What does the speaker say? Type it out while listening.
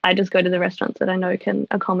I just go to the restaurants that I know can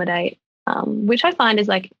accommodate, which I find is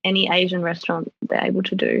like any Asian restaurant they're able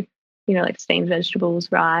to do, like steamed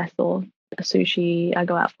vegetables, rice, or sushi I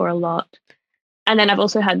go out for a lot. And then I've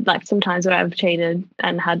also had like some times where I've cheated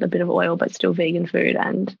and had a bit of oil, but still vegan food.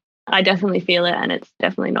 And I definitely feel it. And it's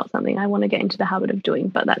definitely not something I want to get into the habit of doing.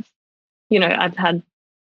 But that's, I've had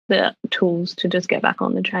the tools to just get back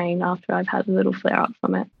on the train after I've had a little flare up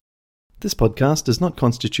from it. This podcast does not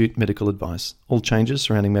constitute medical advice. All changes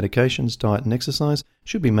surrounding medications, diet and exercise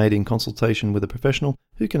should be made in consultation with a professional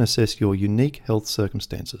who can assess your unique health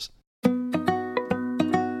circumstances.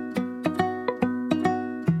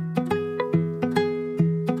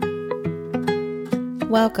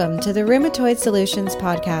 Welcome to the Rheumatoid Solutions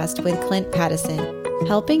podcast with Clint Pattison,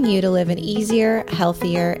 helping you to live an easier,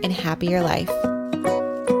 healthier, and happier life.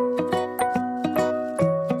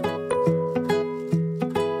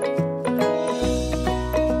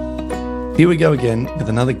 Here we go again with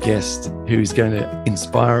another guest who's going to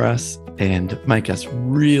inspire us and make us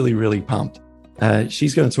really, really pumped.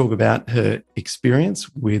 She's going to talk about her experience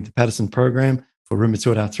with the Pattison program for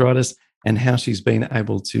rheumatoid arthritis and how she's been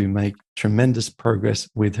able to make tremendous progress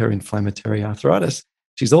with her inflammatory arthritis.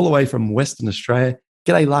 She's all the way from Western Australia.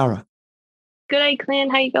 G'day, Lara. G'day,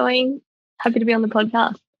 Clint. How you going? Happy to be on the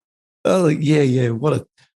podcast. Oh, yeah. What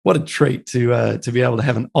a treat to be able to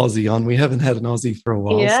have an Aussie on. We haven't had an Aussie for a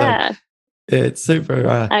while. Yeah. So it's super,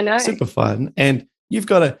 I know. super fun. And you've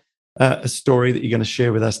got a story that you're going to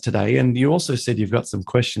share with us today. And you also said you've got some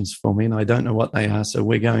questions for me, and I don't know what they are. So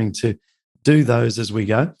we're going to do those as we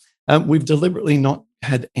go. We've deliberately not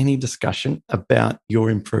had any discussion about your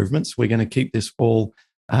improvements. We're going to keep this all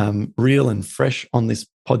real and fresh on this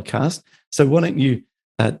podcast. So why don't you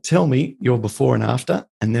tell me your before and after,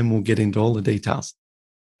 and then we'll get into all the details.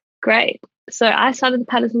 Great. So I started the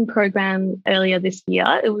Pattison program earlier this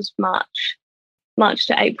year. It was March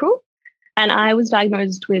to April. And I was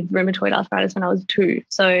diagnosed with rheumatoid arthritis when I was 2.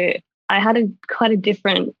 So I had quite a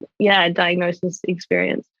different, diagnosis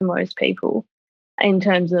experience to most people in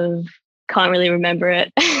terms of can't really remember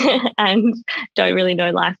it and don't really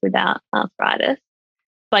know life without arthritis.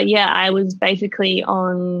 But I was basically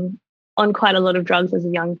on quite a lot of drugs as a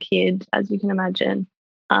young kid, as you can imagine.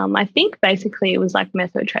 I think basically it was like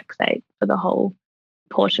methotrexate for the whole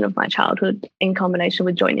portion of my childhood in combination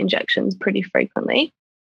with joint injections pretty frequently,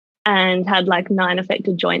 and had like 9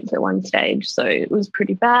 affected joints at one stage. So it was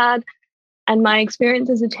pretty bad. And my experience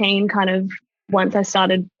as a teen kind of, once I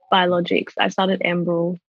started biologics, I started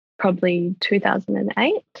Enbrel probably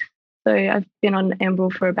 2008. So I've been on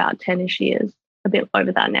Enbrel for about 10-ish years, a bit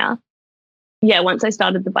over that now. Once I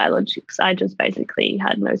started the biologics, I just basically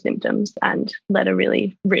had no symptoms and led a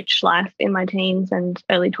really rich life in my teens and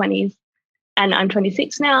early 20s. And I'm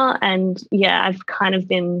 26 now. And I've kind of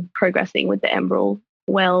been progressing with the Enbrel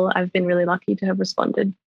well. I've been really lucky to have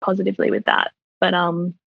responded positively with that. But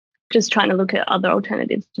just trying to look at other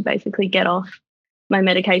alternatives to basically get off my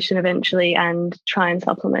medication eventually and try and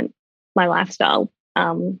supplement my lifestyle.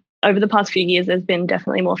 Over the past few years, there's been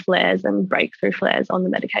definitely more flares and breakthrough flares on the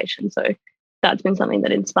medication. So that's been something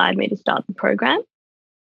that inspired me to start the program.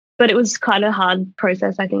 But it was quite a hard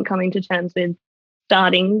process, I think, coming to terms with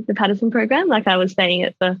starting the Pattison program. Like I was saying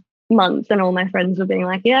it for months and all my friends were being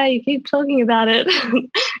like, yeah, you keep talking about it,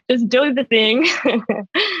 just do the thing.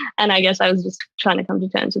 And I guess I was just trying to come to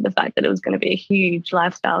terms with the fact that it was going to be a huge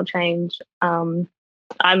lifestyle change. I'm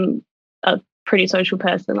a pretty social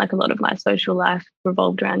person. Like a lot of my social life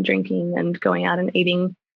revolved around drinking and going out and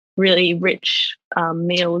eating really rich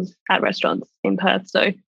meals at restaurants in Perth.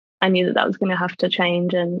 So I knew that was going to have to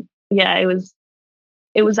change. And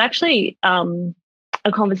it was actually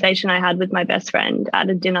a conversation I had with my best friend at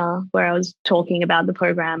a dinner where I was talking about the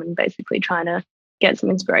program and basically trying to get some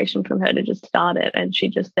inspiration from her to just start it. And she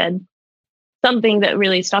just said something that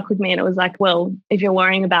really stuck with me. And it was like, well, if you're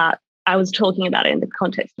worrying about, I was talking about it in the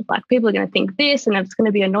context of like, people are going to think this, and it's going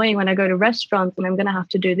to be annoying when I go to restaurants and I'm going to have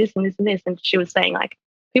to do this and this and this. And she was saying like,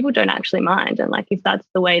 people don't actually mind. And like, if that's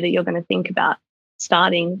the way that you're going to think about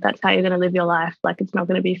starting, that's how you're going to live your life. Like, it's not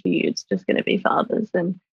going to be for you. It's just going to be for others.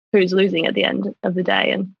 And who's losing at the end of the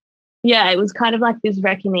day. And it was kind of like this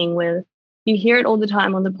reckoning where you hear it all the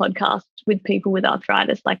time on the podcast with people with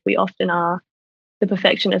arthritis. Like we often are the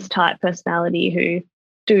perfectionist type personality who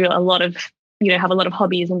do a lot of, have a lot of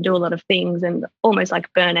hobbies and do a lot of things and almost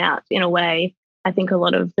like burn out in a way. I think a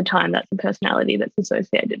lot of the time that's a personality that's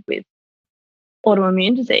associated with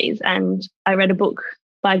autoimmune disease. And I read a book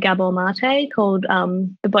by Gabor Mate called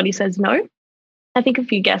The Body Says No. I think a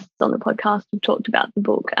few guests on the podcast have talked about the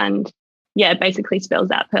book, and it basically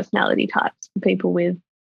spells out personality types for people with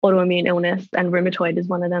autoimmune illness, and rheumatoid is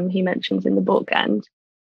one of them he mentions in the book. And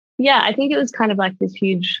yeah, I think it was kind of like this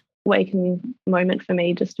huge awakening moment for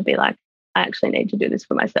me, just to be like, I actually need to do this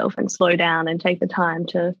for myself and slow down and take the time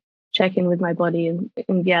to check in with my body.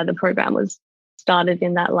 And yeah, the program was started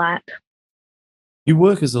in that light. You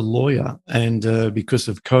work as a lawyer, and because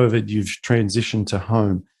of COVID, you've transitioned to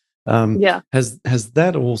home. Yeah. Has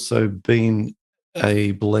that also been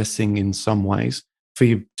a blessing in some ways for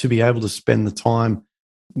you to be able to spend the time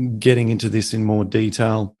getting into this in more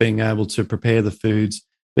detail, being able to prepare the foods,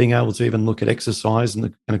 being able to even look at exercise,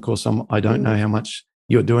 and of course, I don't know how much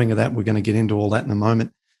you're doing of that. We're going to get into all that in a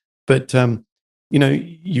moment, but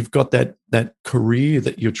you've got that career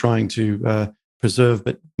that you're trying to preserve,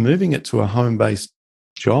 but moving it to a home-based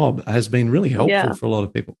job has been really helpful for a lot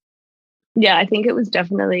of people. Yeah, I think it was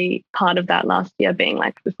definitely part of that last year, being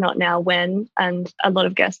like, if not now, when? And a lot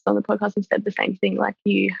of guests on the podcast have said the same thing. Like,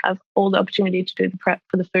 you have all the opportunity to do the prep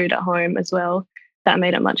for the food at home as well. That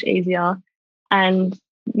made it much easier. And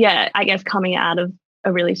yeah, I guess coming out of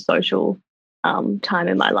a really social time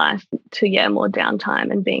in my life to more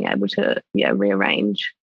downtime and being able to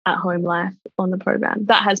rearrange at home life on the program,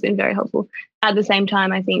 that has been very helpful. At the same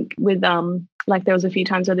time, I think with like there was a few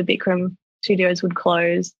times where the Bikram studios would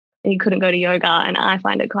close and you couldn't go to yoga, and I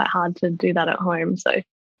find it quite hard to do that at home. So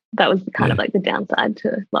that was kind of like the downside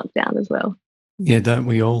to lockdown as well. Yeah, don't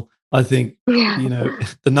we all? I think, the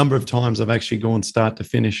number of times I've actually gone start to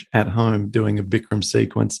finish at home doing a Bikram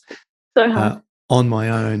sequence so hard. On my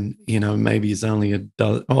own, maybe it's only a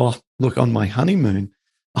dozen. Oh, look, on my honeymoon,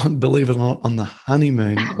 believe it or not, on the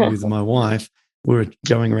honeymoon with my wife, we were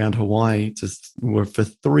going around Hawaii. For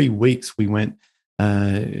 3 weeks, we went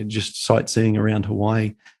just sightseeing around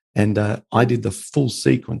Hawaii. And I did the full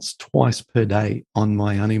sequence twice per day on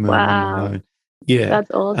my honeymoon on my own. Yeah.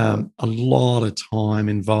 That's awesome. A lot of time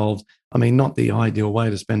involved. I mean, not the ideal way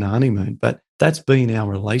to spend a honeymoon, but that's been our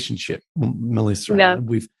relationship, Melissa. Yeah.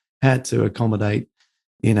 We've had to accommodate,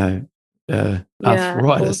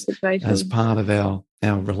 arthritis as part of our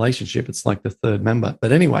relationship. It's like the third member.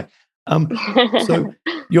 But anyway, so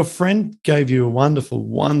your friend gave you a wonderful,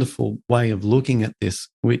 wonderful way of looking at this,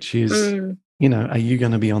 which is, are you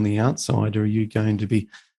going to be on the outside, or are you going to be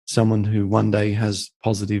someone who one day has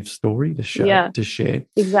positive story to show, to share?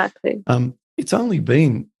 Exactly. It's only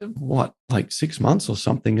been, like 6 months or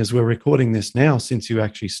something as we're recording this now since you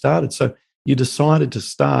actually started. So you decided to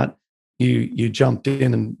start, you jumped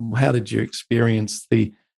in, and how did you experience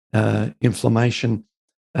the inflammation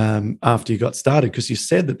after you got started? Because you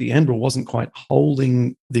said that the Enbrel wasn't quite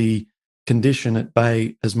holding the condition at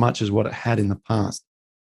bay as much as what it had in the past.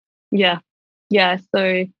 Yeah.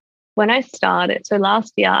 So when I started, so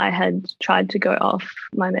last year I had tried to go off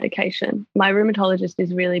my medication. My rheumatologist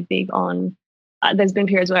is really big on, there's been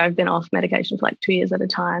periods where I've been off medication for like 2 years at a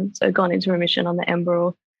time. So gone into remission on the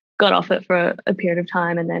Enbrel, got off it for a period of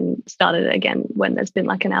time, and then started it again when there's been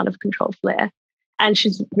like an out of control flare. And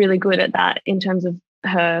she's really good at that in terms of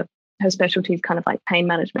her specialty is kind of like pain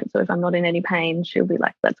management. So if I'm not in any pain, she'll be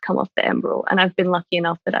like, let's come off the Enbrel. And I've been lucky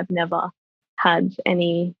enough that I've never had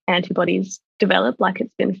any antibodies develop. Like,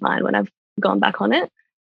 it's been fine when I've gone back on it.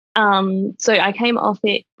 So I came off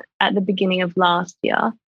it at the beginning of last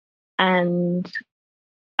year, and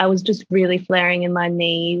I was just really flaring in my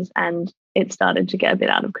knees, and it started to get a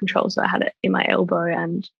bit out of control. So I had it in my elbow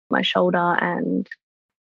and my shoulder, and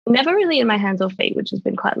never really in my hands or feet, which has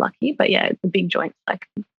been quite lucky. But yeah, the big joints, like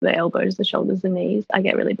the elbows, the shoulders, the knees, I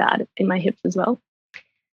get really bad in my hips as well.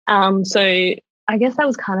 So I guess that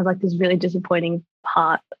was kind of like this really disappointing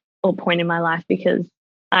part or point in my life, because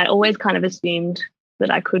I always kind of assumed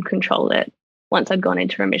that I could control it. Once I'd gone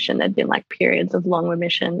into remission, there'd been like periods of long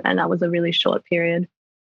remission, and that was a really short period.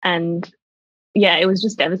 And yeah, it was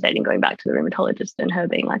just devastating going back to the rheumatologist and her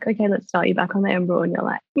being like, okay, let's start you back on the Enbrel. And you're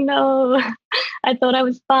like, no, I thought I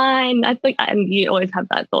was fine. And you always have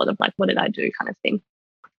that thought of like, what did I do kind of thing.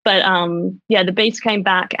 But the beast came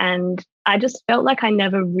back, and I just felt like I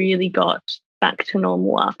never really got back to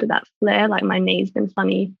normal after that flare. Like, my knee's been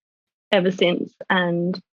funny ever since.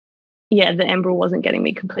 And yeah, the Enbrel wasn't getting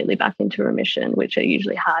me completely back into remission, which I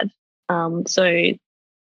usually had. So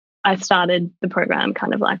I started the program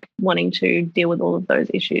kind of like wanting to deal with all of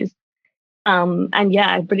those issues. And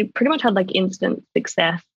yeah, I pretty much had like instant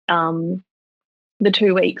success. The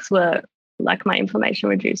 2 weeks were like, my inflammation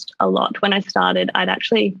reduced a lot. When I started, I'd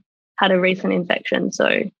actually had a recent infection.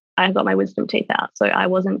 So I got my wisdom teeth out. So I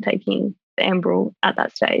wasn't taking the Enbrel at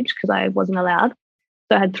that stage because I wasn't allowed.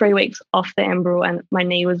 So I had 3 weeks off the Enbrel, and my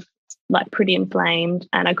knee was like pretty inflamed,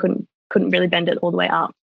 and I couldn't really bend it all the way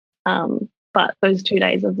up. But those 2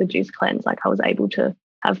 days of the juice cleanse, like, I was able to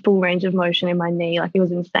have full range of motion in my knee. Like, it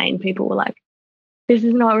was insane. People were like, this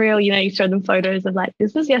is not real. You know, you show them photos of like,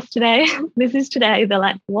 this was yesterday, this is today. They're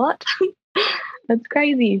like, what? That's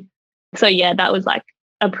crazy. So yeah, that was like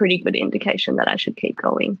a pretty good indication that I should keep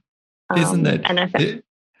going. Isn't that? And I found,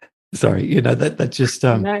 sorry, you know, that just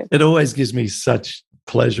it always gives me such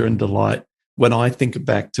pleasure and delight when I think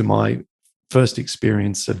back to my first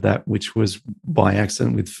experience of that, which was by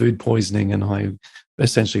accident with food poisoning, and I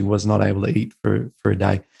essentially was not able to eat for a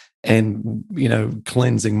day, and you know,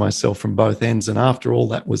 cleansing myself from both ends. And after all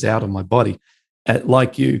that was out of my body,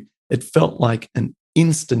 like you, it felt like an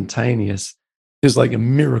instantaneous. It was like a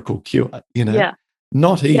miracle cure, you know. yeah.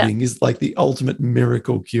 Not eating is like the ultimate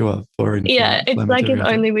miracle cure for Yeah, it's like if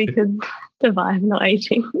only we could survive not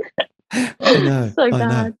eating. I know. So I bad.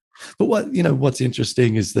 know. But what's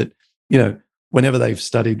interesting is that, you know, whenever they've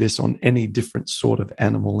studied this on any different sort of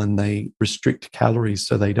animal, and they restrict calories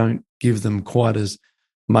so they don't give them quite as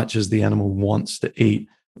much as the animal wants to eat,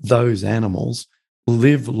 those animals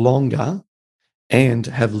live longer and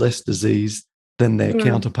have less disease than their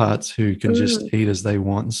counterparts who can just eat as they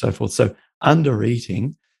want and so forth. So under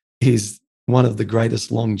eating is one of the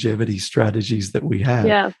greatest longevity strategies that we have.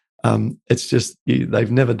 Yeah. It's just they've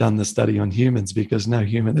never done the study on humans because no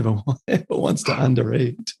human ever wants to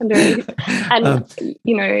undereat. And,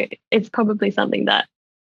 you know, it's probably something that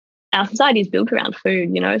our society is built around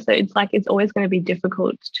food, you know, so it's like it's always going to be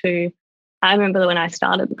difficult to. I remember when I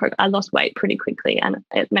started the program, I lost weight pretty quickly, and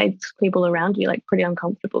it made people around you like pretty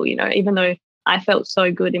uncomfortable, you know, even though I felt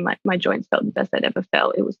so good in my joints, felt the best I'd ever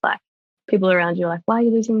felt. It was like people around you are like, why are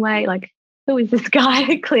you losing weight? Like, who is this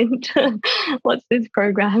guy, Clint? What's this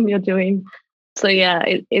program you're doing? So yeah,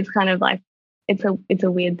 it's kind of like, it's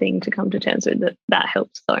a weird thing to come to terms with, that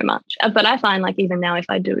helps so much. But I find like even now, if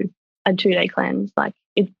I do a 2-day cleanse, like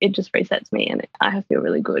it just resets me, and I feel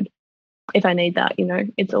really good. If I need that, you know,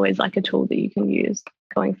 it's always like a tool that you can use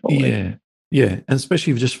going forward. Yeah. Yeah. And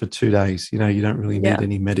especially just for 2 days, you know, you don't really need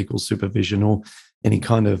any medical supervision or any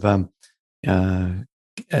kind of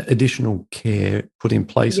additional care put in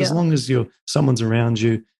place. As long as someone's around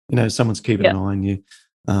you, you know, someone's keeping an eye on you,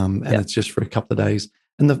 and it's just for a couple of days.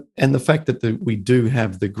 And the fact that we do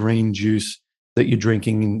have the green juice that you're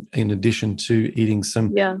drinking in addition to eating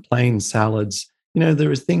some plain salads, you know,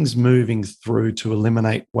 there are things moving through to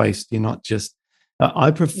eliminate waste. You're not just,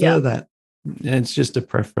 I prefer that. It's just a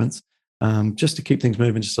preference, just to keep things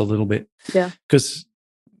moving just a little bit. Yeah. Because,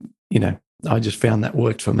 you know, I just found that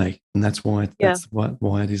worked for me, and that's why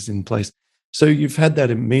it is in place. So you've had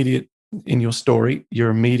that immediate, in your story, your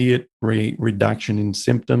immediate reduction in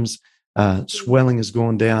symptoms. Swelling has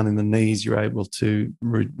gone down in the knees. You're able to,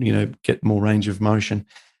 you know, get more range of motion,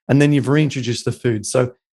 and then you've reintroduced the food.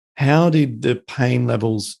 So how did the pain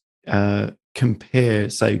levels compare,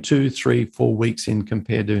 say 2, 3, 4 weeks in,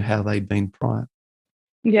 compared to how they'd been prior?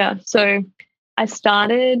 Yeah. So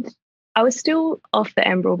I was still off the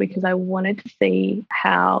Enbrel because I wanted to see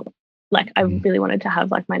how, like, I really wanted to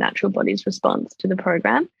have like my natural body's response to the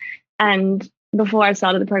program. And before I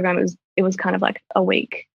started the program, it was kind of like a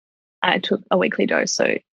week. I took a weekly dose.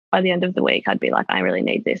 So by the end of the week, I'd be like, I really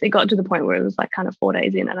need this. It got to the point where it was like kind of 4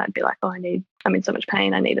 days in, and I'd be like, I'm in so much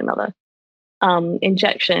pain. I need another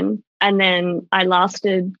injection. And then I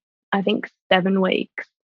lasted, I think, 7 weeks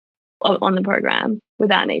on the program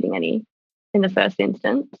without needing any in the first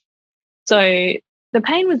instance. So the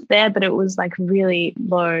pain was there, but it was like really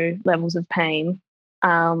low levels of pain.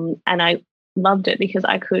 And I loved it because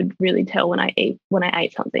I could really tell when I ate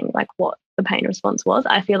something, like what the pain response was.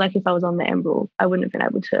 I feel like if I was on the Enbrel, I wouldn't have been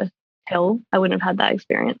able to tell. I wouldn't have had that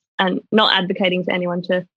experience. And not advocating for anyone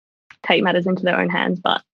to take matters into their own hands,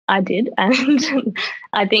 but I did. And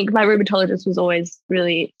I think my rheumatologist was always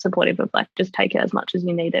really supportive of like, just take it as much as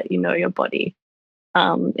you need it. You know your body.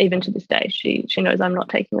 Even to this day, she knows I'm not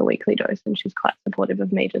taking a weekly dose, and she's quite supportive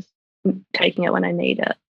of me just taking it when I need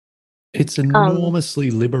it. It's enormously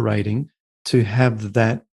liberating to have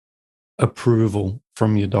that approval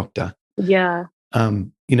from your doctor. Yeah.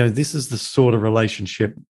 You know, this is the sort of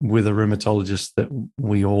relationship with a rheumatologist that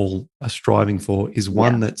we all are striving for, is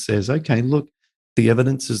one that says, okay, look, the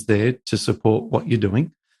evidence is there to support what you're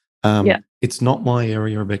doing. It's not my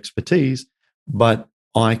area of expertise, but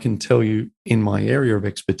I can tell you in my area of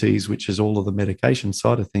expertise, which is all of the medication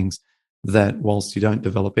side of things, that whilst you don't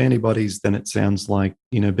develop antibodies, then it sounds like,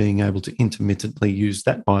 you know, being able to intermittently use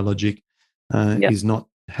that biologic is not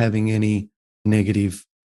having any negative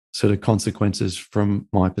sort of consequences from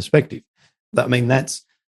my perspective. I mean, I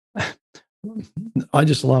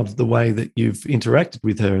just love the way that you've interacted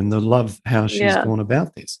with her, and love how she's gone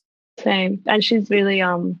about this. Same. And she's really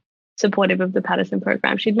supportive of the Paddison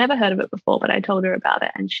program. She'd never heard of it before, but I told her about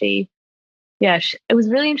it, and she yeah, it was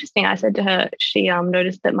really interesting. I said to her, she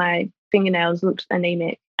noticed that my fingernails looked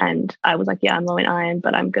anemic, and I was like, yeah, I'm low in iron,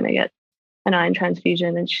 but I'm going to get an iron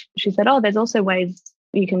transfusion. And she said, oh, there's also ways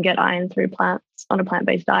you can get iron through plants on a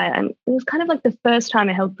plant-based diet. And it was kind of like the first time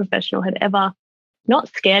a health professional had ever not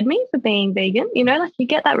scared me for being vegan. You know, like you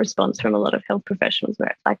get that response from a lot of health professionals where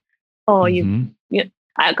it's like, oh,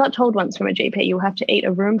 I got told once from a GP, you'll have to eat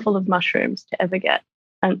a room full of mushrooms to ever get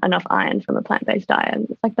enough iron from a plant-based diet. And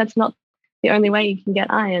it's like, that's not the only way you can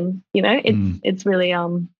get iron. You know, it's really,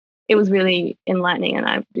 it was really enlightening. And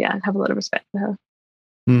I have a lot of respect for her.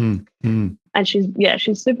 And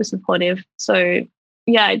she's super supportive. So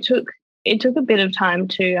yeah, it took a bit of time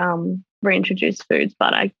to reintroduce foods,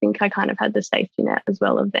 but I think I kind of had the safety net as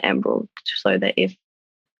well of the Enbrel, so that if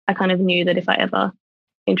I kind of knew that if I ever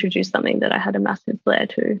introduced something that I had a massive flare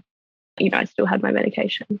to, you know, I still had my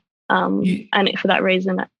medication. And for that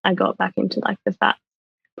reason, I got back into like the fats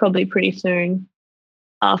probably pretty soon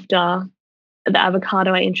after the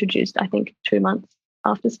avocado I introduced, I think 2 months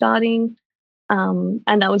after starting. And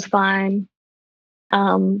that was fine.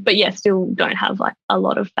 But yeah, still don't have like a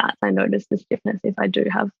lot of fats. I notice the stiffness if I do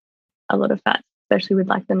have a lot of fats, especially with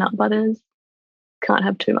like the nut butters. Can't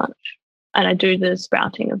have too much. And I do the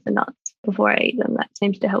sprouting of the nuts before I eat them. That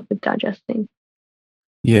seems to help with digesting.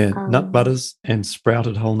 Yeah, nut butters and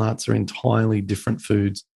sprouted whole nuts are entirely different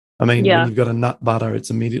foods. I mean, when you've got a nut butter,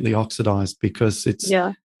 it's immediately oxidized because its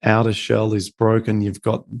outer shell is broken. You've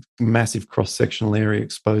got massive cross-sectional area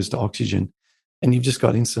exposed to oxygen, and you've just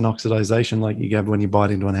got instant oxidization like you get when you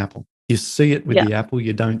bite into an apple. You see it with the apple,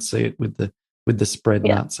 you don't see it with the spread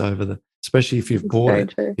nuts over the, especially if you've bought it.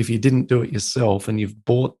 True. If you didn't do it yourself and you've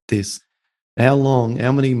bought this, how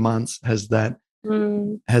many months has that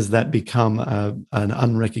become an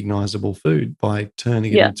unrecognizable food by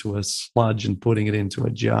turning it into a sludge and putting it into a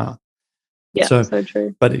jar? Yeah, so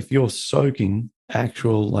true. But if you're soaking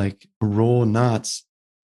actual like raw nuts,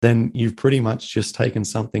 then you've pretty much just taken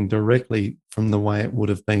something directly from the way it would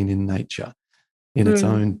have been in nature, in its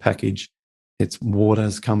own package. Its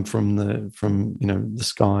waters come from the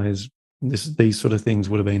skies. These sort of things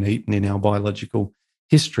would have been eaten in our biological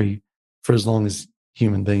history for as long as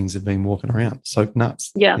human beings have been walking around. Soaked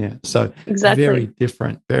nuts. Yeah. So exactly.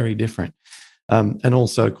 Very different. And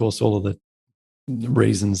also, of course, all of the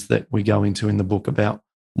reasons that we go into in the book about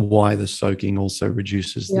why the soaking also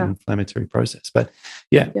reduces the inflammatory process. But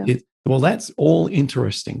well, that's all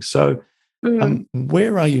interesting. So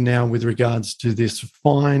where are you now with regards to this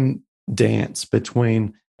fine dance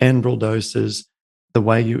between Enbrel doses, the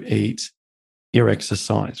way you eat, your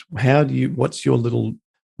exercise? What's your little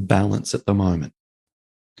balance at the moment?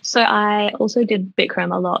 So I also did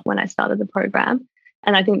Bikram a lot when I started the program,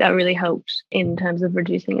 and I think that really helped in terms of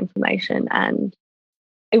reducing inflammation. And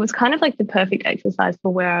it was kind of like the perfect exercise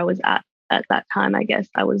for where I was at that time, I guess.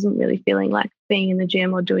 I wasn't really feeling like being in the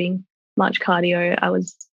gym or doing much cardio.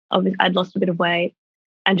 I'd lost a bit of weight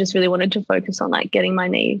and just really wanted to focus on like getting my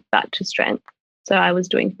knee back to strength. So I was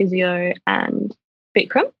doing physio and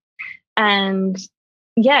Bikram. And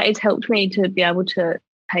yeah, it's helped me to be able to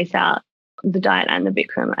pace out the diet and the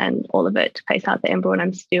Bikram and all of it to pace out the Enbrel. And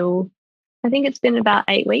I think it's been about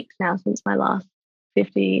 8 weeks now since my last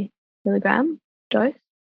 50 milligram dose.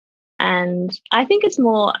 And I think it's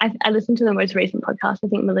more, I listened to the most recent podcast. I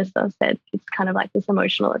think Melissa said it's kind of like this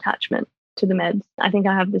emotional attachment to the meds. I think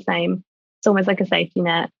I have the same. It's almost like a safety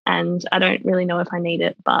net, and I don't really know if I need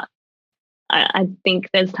it, but I think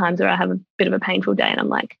there's times where I have a bit of a painful day and I'm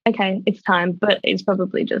like, okay, it's time, but it's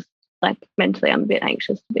probably just like mentally I'm a bit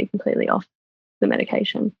anxious to be completely off the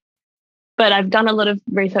medication. But I've done a lot of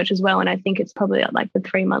research as well, and I think it's probably at like the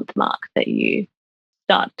 3-month mark that you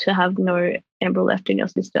start to have no Enbrel left in your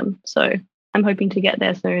system. So I'm hoping to get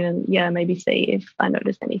there soon and maybe see if I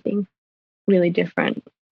notice anything really different.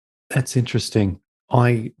 That's interesting.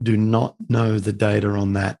 I do not know the data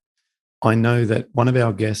on that. I know that one of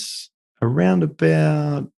our guests around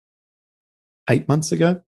about 8 months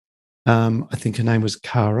ago, I think her name was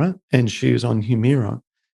Cara, and she was on Humira,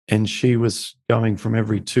 and she was going from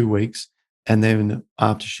every 2 weeks. And then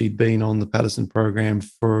after she'd been on the Patterson program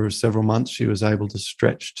for several months, she was able to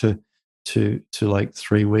stretch to like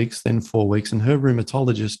 3 weeks, then 4 weeks. And her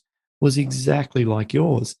rheumatologist was exactly like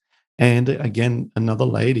yours. And again, another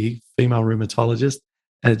lady, female rheumatologist,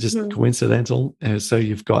 just coincidental. So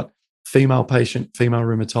you've got female patient, female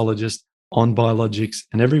rheumatologist on biologics,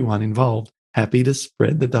 and everyone involved happy to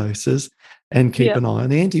spread the doses and keep an eye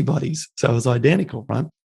on antibodies. So it was identical, right?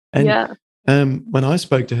 And when I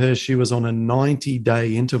spoke to her, she was on a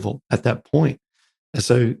 90-day interval at that point.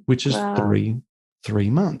 So, which is three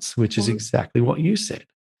months, which is exactly what you said.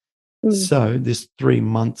 So this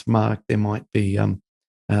 3-month mark, there might be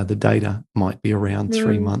the data might be around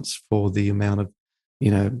 3 months for the amount of,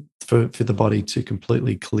 for the body to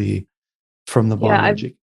completely clear from the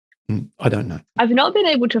biologic. I don't know. I've not been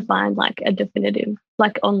able to find like a definitive,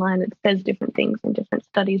 like online it says different things in different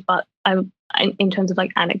studies, but in terms of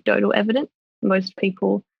like anecdotal evidence, most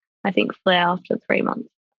people I think flare after 3 months.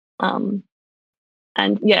 And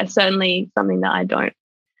yeah, certainly something that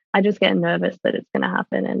I just get nervous that it's going to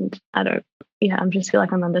happen, and I just feel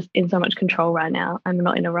like I'm in so much control right now. I'm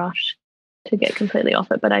not in a rush to get completely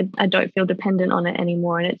off it, but I don't feel dependent on it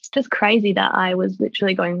anymore. And it's just crazy that I was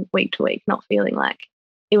literally going week to week, not feeling like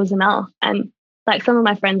it was enough. And like some of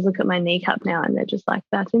my friends look at my kneecap now and they're just like,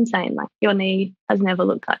 that's insane. Like your knee has never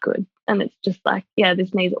looked that good. And it's just like, yeah,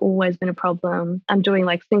 this knee's always been a problem. I'm doing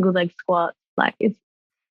like single leg squats. Like it's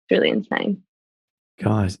really insane.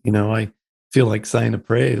 Guys, I feel like saying a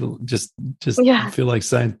prayer, just feel like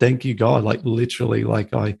saying, thank you, God. Like literally,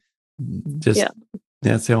 like I just,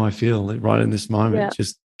 that's how I feel right in this moment. Yeah.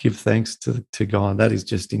 Just give thanks to God. That is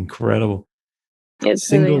just incredible. It's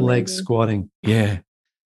Single really leg squatting. Yeah.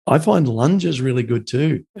 I find lunges really good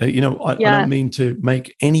too. I don't mean to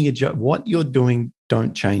make any adjustment. What you're doing,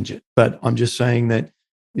 don't change it. But I'm just saying that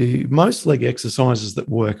most leg exercises that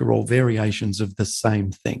work are all variations of the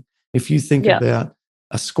same thing. If you think about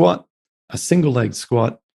a squat, a single leg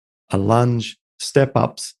squat, a lunge, step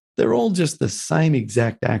ups, they're all just the same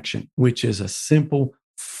exact action, which is a simple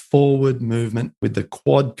forward movement with the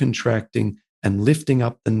quad contracting and lifting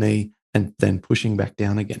up the knee and then pushing back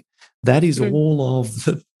down again. That is all of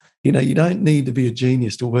the, you don't need to be a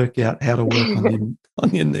genius to work out how to work on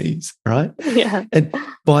your knees, right? Yeah. And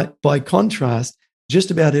by contrast,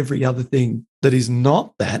 just about every other thing that is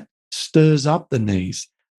not that stirs up the knees.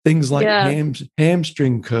 Things like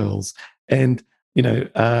hamstring curls and,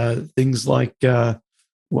 things like, I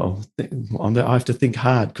have to think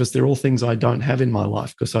hard because they're all things I don't have in my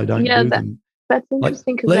life because I don't do them. That's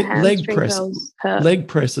interesting because the hamstring curls hurt. Leg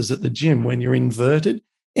presses at the gym when you're inverted,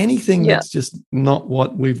 anything that's just not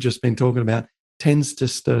what we've just been talking about tends to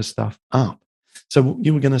stir stuff up. So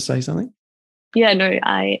you were going to say something? Yeah, no,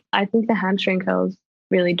 I think the hamstring curls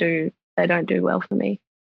really they don't do well for me.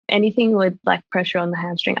 Anything with like pressure on the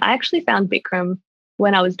hamstring. I actually found Bikram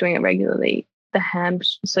when I was doing it regularly, the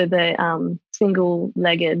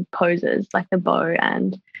single-legged poses like the bow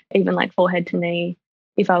and even like forehead to knee,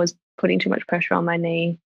 if I was putting too much pressure on my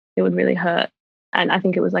knee, it would really hurt. And I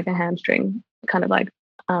think it was like a hamstring kind of like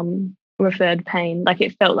referred pain. Like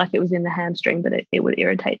it felt like it was in the hamstring, but it would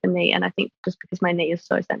irritate the knee. And I think just because my knee is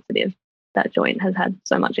so sensitive, that joint has had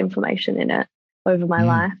so much inflammation in it over my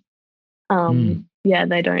life. Yeah,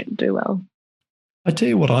 they don't do well. I tell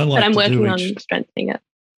you what I like to do. But I'm working on strengthening it.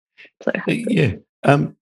 So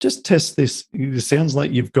just test this. It sounds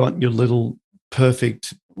like you've got your little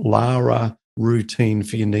perfect Lara routine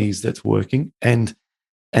for your knees that's working. And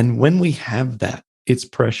when we have that, it's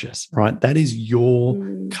precious, right? That is your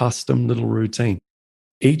custom little routine.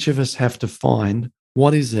 Each of us have to find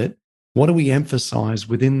what is it, what do we emphasize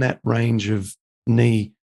within that range of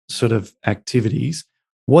knee sort of activities?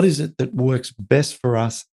 What is it that works best for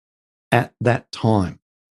us at that time?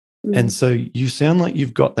 And so you sound like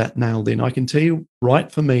you've got that nailed in. I can tell you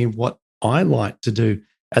right for me what I like to do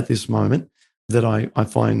at this moment that I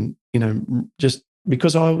find, just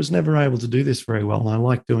because I was never able to do this very well. And I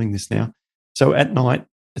like doing this now. So at night,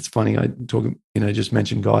 it's funny, just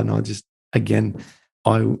mentioned God, and I just, again,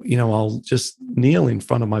 I'll just kneel in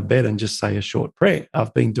front of my bed and just say a short prayer.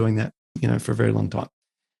 I've been doing that, for a very long time.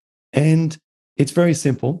 And it's very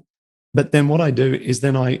simple. But then what I do is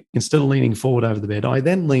instead of leaning forward over the bed, I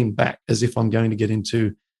then lean back as if I'm going to get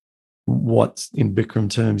into what's in Bikram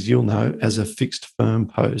terms, you'll know, as a fixed firm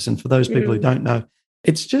pose. And for those people who don't know,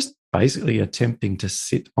 it's just basically attempting to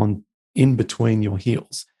sit in between your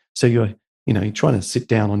heels. So you're trying to sit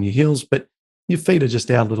down on your heels, but your feet are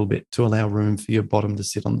just out a little bit to allow room for your bottom to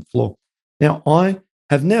sit on the floor. Now, I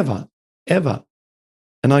have never, ever,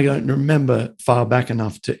 and I don't remember far back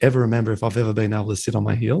enough to ever remember if I've ever been able to sit on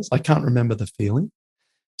my heels. I can't remember the feeling.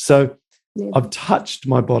 So I've touched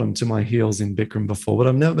my bottom to my heels in Bikram before, but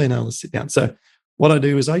I've never been able to sit down. So what I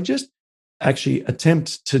do is I just actually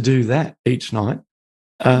attempt to do that each night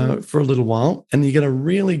for a little while. And you get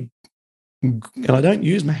and I don't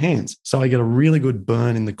use my hands. So I get a really good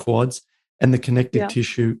burn in the quads and the connective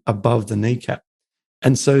tissue above the kneecap.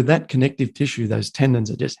 And so that connective tissue, those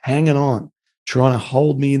tendons are just hanging on, trying to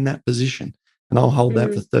hold me in that position. And I'll hold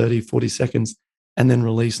that for 30, 40 seconds and then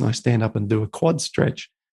release, and I stand up and do a quad stretch.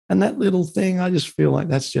 And that little thing, I just feel like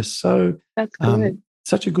that's just that's good.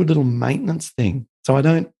 Such a good little maintenance thing. So I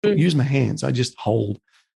don't use my hands. I just hold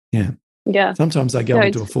Yeah. Yeah. Sometimes I go No,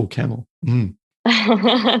 into a full camel.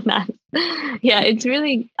 nice. Yeah, it's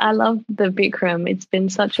really, I love the Bikram. It's been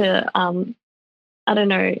such a, I don't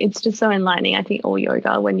know, it's just so enlightening. I think all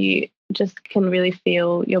yoga, when you just can really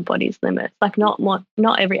feel your body's limits, like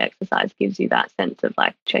not every exercise gives you that sense of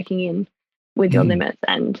like checking in with your limits,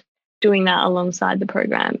 and doing that alongside the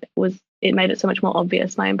program it made it so much more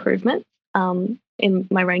obvious, my improvement in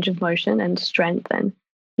my range of motion and strength. And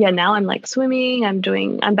yeah, now I'm like swimming,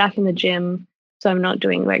 I'm back in the gym, so I'm not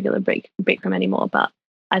doing regular Bikram anymore, but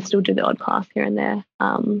I still do the odd class here and there.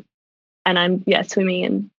 And I'm swimming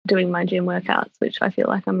and doing my gym workouts, which I feel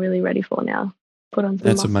like I'm really ready for now. Put on some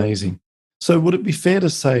That's muscle. amazing. So would it be fair to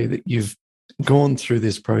say that you've gone through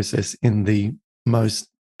this process in the most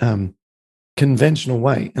conventional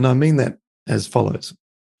way? And I mean that as follows,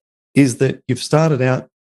 is that you've started out,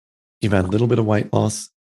 you've had a little bit of weight loss,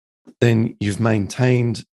 then you've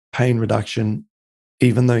maintained pain reduction,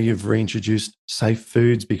 even though you've reintroduced safe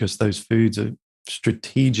foods because those foods are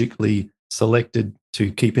strategically selected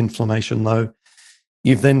to keep inflammation low.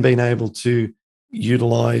 You've then been able to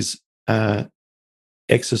utilize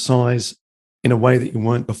exercise in a way that you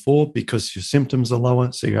weren't before because your symptoms are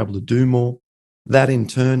lower, so you're able to do more. That in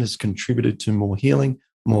turn has contributed to more healing,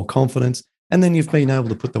 more confidence, and then you've been able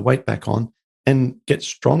to put the weight back on and get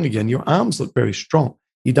strong again. Your arms look very strong.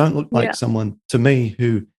 You don't look like someone, to me,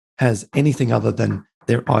 who has anything other than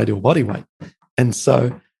their ideal body weight. And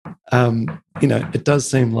so, it does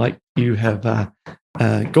seem like you have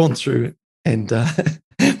gone through, and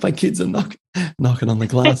my kids are knocking on the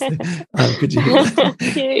glass there. Could you hear that?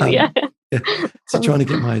 Cute, yeah. So trying to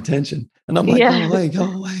get my attention. And I'm like, go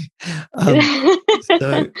away.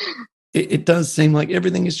 So it does seem like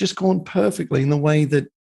everything has just gone perfectly in the way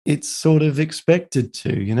that it's sort of expected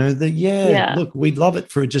to, look, we'd love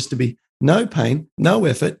it for it just to be no pain, no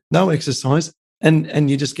effort, no exercise, and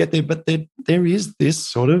you just get there. But there is this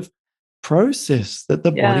sort of process that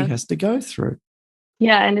the body has to go through.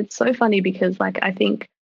 Yeah, and it's so funny because like I think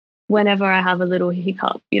whenever I have a little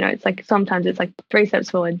hiccup, it's like sometimes it's like 3 steps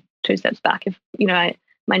forward, 2 steps back. If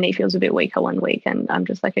my knee feels a bit weaker one week, and I'm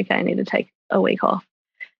just like, okay, I need to take a week off.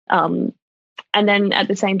 And then at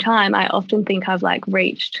the same time, I often think I've like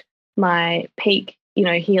reached my peak,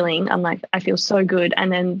 healing. I'm like, I feel so good. And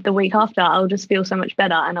then the week after, I'll just feel so much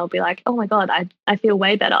better. And I'll be like, oh my God, I feel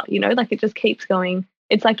way better. Like it just keeps going.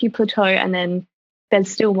 It's like you plateau, and then there's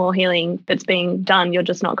still more healing that's being done. You're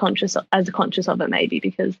just not conscious of it maybe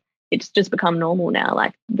because it's just become normal now,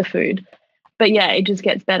 like the food. But yeah, it just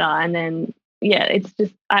gets better. And then, it's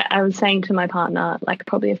just, I was saying to my partner, like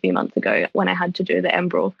probably a few months ago when I had to do the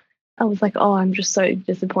Embryl, I was like, oh, I'm just so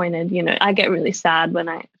disappointed. I get really sad when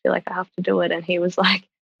I feel like I have to do it. And he was like,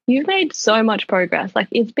 you've made so much progress. Like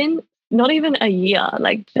it's been not even a year.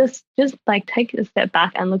 Like just like take a step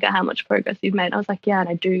back and look at how much progress you've made. I was like, yeah, and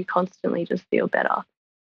I do constantly just feel better,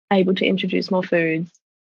 able to introduce more foods.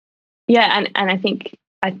 Yeah, and I think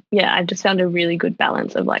I've just found a really good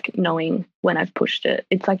balance of like knowing when I've pushed it.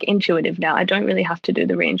 It's like intuitive now. I don't really have to do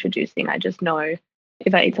the reintroducing. I just know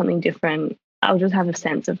if I eat something different, I'll just have a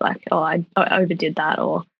sense of like, oh, I overdid that,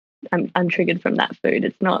 or I'm triggered from that food.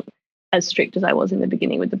 It's not as strict as I was in the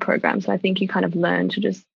beginning with the program. So I think you kind of learn to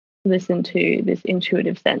just listen to this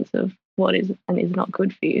intuitive sense of what is and is not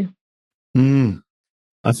good for you.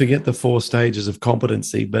 I forget the 4 stages of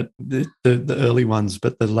competency, but the early ones,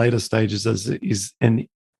 but the later stages is an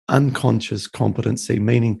unconscious competency,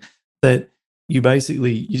 meaning that you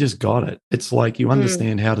just got it. It's like you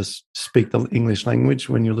understand how to speak the English language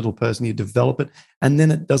when you're a little person, you develop it, and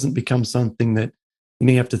then it doesn't become something that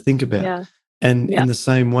you have to think about. Yeah. And in the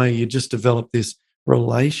same way, you just develop this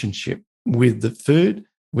relationship with the food,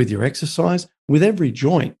 with your exercise, with every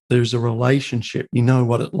joint. There's a relationship. You know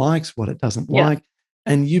what it likes, what it doesn't like.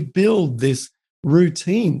 And you build this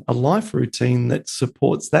routine, a life routine that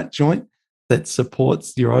supports that joint, that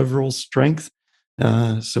supports your overall strength,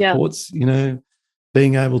 supports,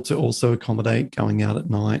 being able to also accommodate going out at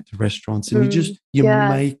night to restaurants, and you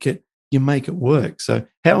make it work. So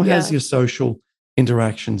how has your social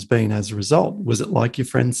interactions been as a result? Was it like your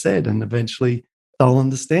friend said, and eventually they'll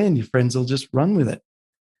understand, your friends will just run with it?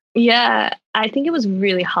 Yeah, I think it was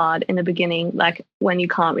really hard in the beginning, like when you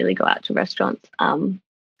can't really go out to restaurants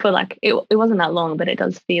for like, it wasn't that long, but it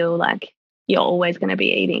does feel like you're always going to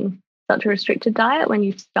be eating such a restricted diet when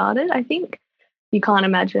you've started. I think you can't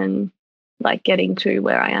imagine like getting to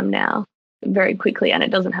where I am now very quickly, and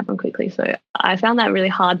it doesn't happen quickly. So I found that really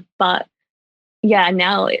hard. But yeah,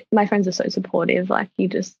 now my friends are so supportive. Like you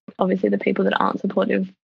just, obviously the people that aren't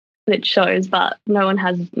supportive, it shows, but no one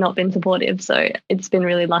has not been supportive. So it's been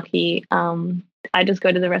really lucky. I just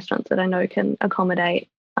go to the restaurants that I know can accommodate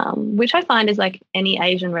which I find is like any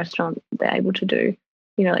Asian restaurant they're able to do,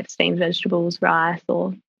 like steamed vegetables, rice,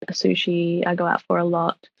 or a sushi I go out for a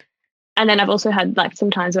lot. And then I've also had like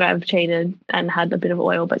some times where I've cheated and had a bit of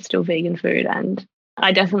oil, but still vegan food. And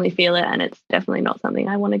I definitely feel it. And it's definitely not something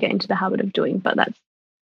I want to get into the habit of doing. But that's,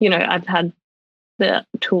 I've had the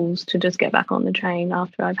tools to just get back on the train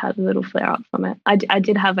after I've had a little flare up from it. I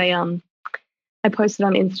did have I posted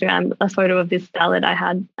on Instagram a photo of this salad I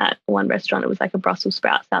had at one restaurant. It was like a Brussels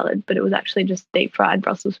sprout salad, but it was actually just deep fried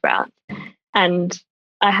Brussels sprouts. And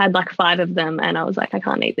I had like 5 of them and I was like, I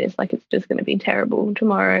can't eat this. Like, it's just going to be terrible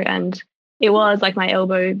tomorrow. And it was like my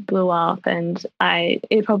elbow blew up and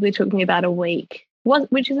it probably took me about a week,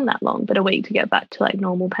 which isn't that long, but a week to get back to like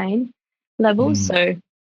normal pain levels. So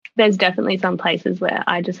there's definitely some places where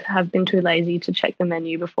I just have been too lazy to check the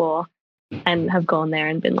menu before and have gone there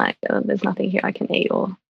and been like, oh, there's nothing here I can eat,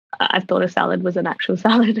 or I thought a salad was an actual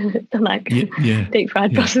salad and it's like deep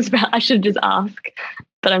fried Brussels sprout. I should just ask,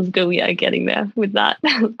 but I'm still getting there with that.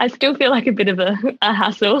 I still feel like a bit of a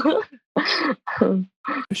hassle.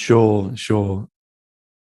 Sure.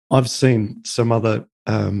 I've seen some other.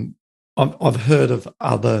 I've heard of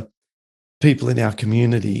other people in our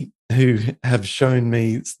community who have shown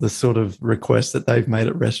me the sort of requests that they've made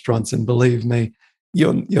at restaurants, and believe me,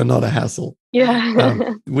 you're not a hassle.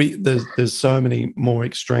 Yeah. There's so many more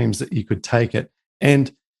extremes that you could take it.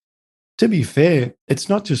 And to be fair, it's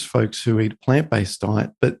not just folks who eat a plant-based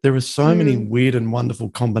diet, but there are so many weird and wonderful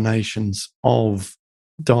combinations of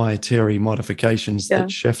dietary modifications that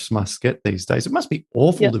chefs must get these days. It must be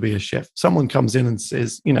awful to be a chef. Someone comes in and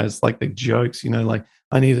says, it's like the jokes, like,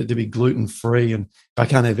 I need it to be gluten-free and I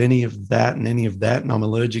can't have any of that and any of that, and I'm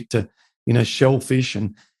allergic to, shellfish,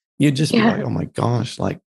 and you'd just be like, oh my gosh,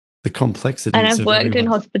 like the complexities. And I've worked in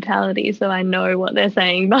hospitality, so I know what they're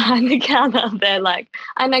saying behind the counter. They're like,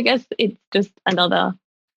 and I guess it's just another,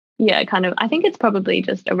 I think it's probably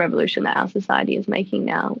just a revolution that our society is making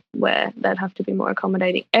now, where they'd have to be more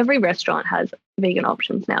accommodating. Every restaurant has vegan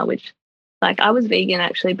options now, which, like, I was vegan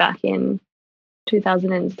actually back in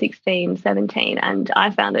 2016, 17, and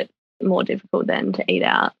I found it more difficult then to eat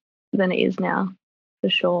out than it is now, for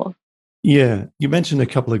sure. Yeah, you mentioned a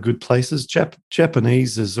couple of good places.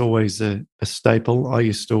 Japanese is always a staple. I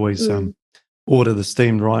used to always order the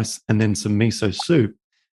steamed rice and then some miso soup.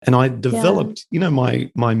 And I developed,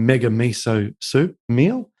 my mega miso soup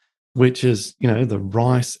meal, which is, the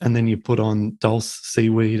rice, and then you put on dulse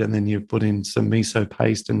seaweed, and then you put in some miso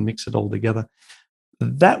paste and mix it all together.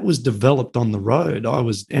 That was developed on the road. I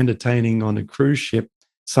was entertaining on a cruise ship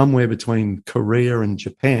somewhere between Korea and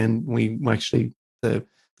Japan. We actually, the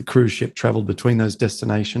cruise ship traveled between those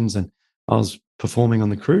destinations, and I was performing on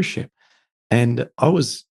the cruise ship. And I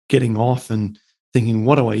was getting off and thinking,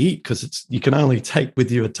 what do I eat? Because you can only take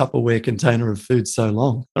with you a Tupperware container of food so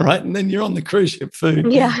long, all right? And then you're on the cruise ship food,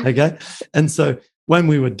 okay? And so when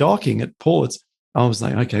we were docking at ports, I was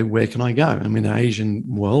like, okay, where can I go? I'm in an Asian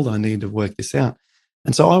world. I need to work this out.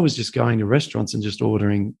 And so I was just going to restaurants and just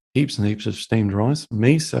ordering heaps and heaps of steamed rice,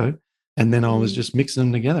 miso, and then I was just mixing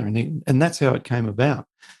them together. And that's how it came about.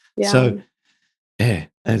 Yeah. So, it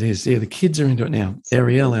is. Yeah, the kids are into it now.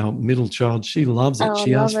 Ariel, our middle child, she loves it.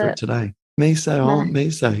 She asked for it today. Miso,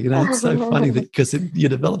 miso. It's so funny because you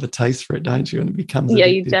develop a taste for it, don't you? And it becomes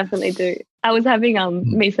addictive. You definitely do. I was having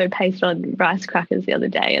miso paste on rice crackers the other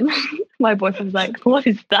day, and my boyfriend was like, "What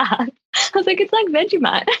is that?" I was like, "It's like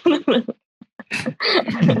Vegemite."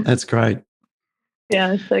 That's great.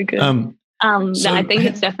 Yeah, it's so good. No, I think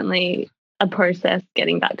it's definitely a process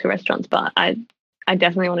getting back to restaurants, but I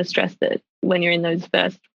definitely want to stress that when you're in those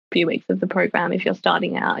first few weeks of the program, if you're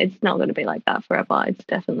starting out, it's not going to be like that forever. It's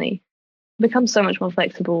definitely becomes so much more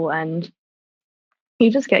flexible, and you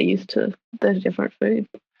just get used to the different food.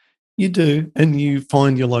 You do, and you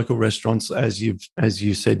find your local restaurants, as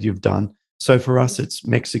you said you've done. So for us, it's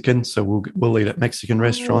Mexican. So we'll eat at Mexican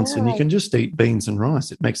restaurants, and you can just eat beans and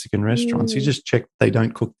rice at Mexican restaurants. You just check they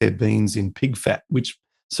don't cook their beans in pig fat, which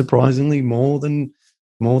surprisingly more than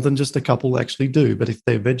just a couple actually do. But if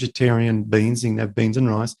they're vegetarian beans, you can have beans and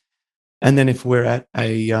rice. And then if we're at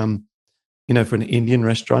a for an Indian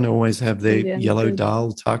restaurant, I always have their yellow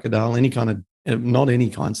dal, taka dal,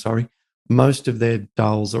 most of their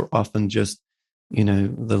dals are often just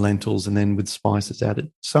the lentils and then with spices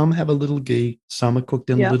added. Some have a little ghee, some are cooked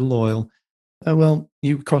in a little oil. Well,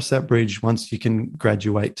 you cross that bridge once you can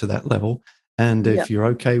graduate to that level. And if you're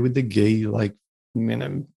okay with the ghee, like,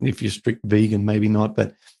 if you're strict vegan, maybe not,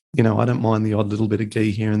 but, I don't mind the odd little bit of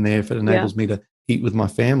ghee here and there if it enables me to eat with my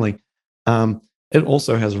family. It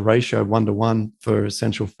also has a ratio 1-to-1 for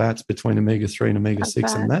essential fats between omega-3 and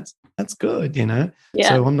omega-6, and that's good, you know. Yeah.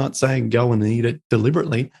 So I'm not saying go and eat it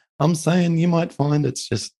deliberately. I'm saying you might find it's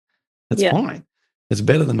fine. It's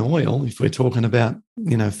better than oil if we're talking about,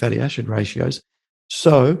 you know, fatty acid ratios.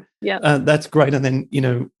 So that's great. And then, you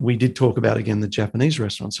know, we did talk about, again, the Japanese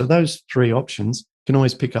restaurant. So those 3 options, can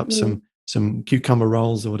always pick up some cucumber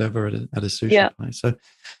rolls or whatever at a sushi place. So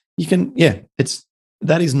you can,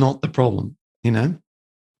 that is not the problem, you know?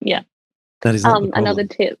 Yeah. That is not the problem. Another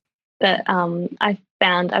tip that I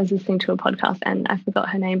found, I was listening to a podcast and I forgot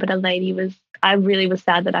her name, but a lady I really was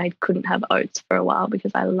sad that I couldn't have oats for a while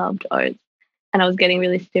because I loved oats and I was getting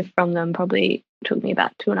really stiff from them. Probably took me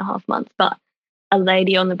about 2.5 months. But a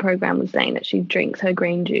lady on the program was saying that she drinks her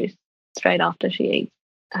green juice straight after she eats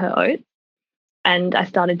her oats. And I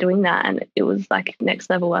started doing that and it was like next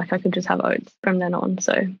level work. I could just have oats from then on.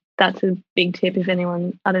 So that's a big tip if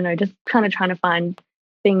anyone, I don't know, just kind of trying to find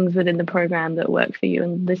things within the program that work for you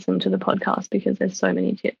and listen to the podcast because there's so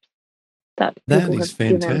many tips that is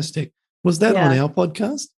fantastic. Given. Was that on our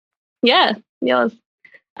podcast? Yeah, yours.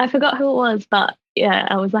 I forgot who it was, but yeah,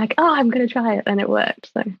 I was like, oh, I'm going to try it, and it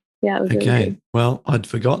worked. So yeah, it was really good. Well, I'd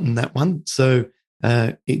forgotten that one. So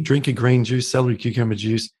drink a green juice, celery cucumber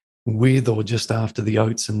juice with or just after the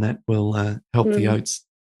oats, and that will help the oats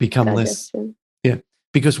become digestion. Less. Yeah,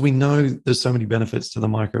 because we know there's so many benefits to the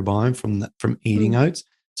microbiome from eating oats.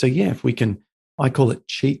 So yeah, if we can, I call it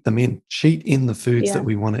cheat in the foods that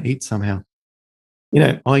we want to eat somehow. You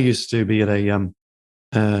know, I used to be at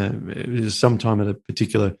sometime at a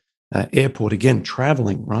particular airport, again,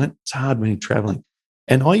 traveling, right? It's hard when you're traveling.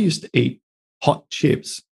 And I used to eat hot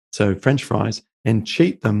chips, so French fries, and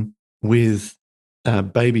cheat them with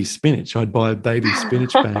baby spinach. I'd buy a baby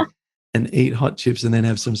spinach bag and eat hot chips and then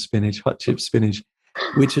have some spinach, hot chip spinach,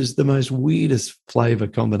 which is the most weirdest flavor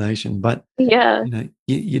combination. But you know,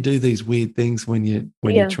 you do these weird things when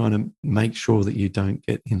you're trying to make sure that you don't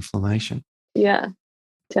get inflammation. Yeah,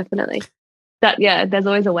 definitely. There's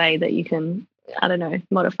always a way that you can, I don't know,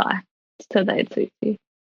 modify so that it suits you.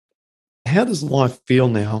 How does life feel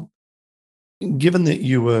now, given that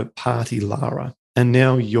you were party Lara and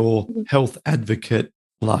now you're health advocate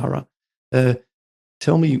Lara?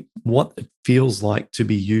 Tell me what it feels like to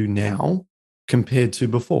be you now compared to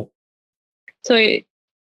before. So,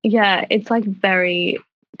 yeah, it's like very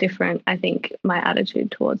different, I think, my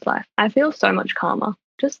attitude towards life. I feel so much calmer,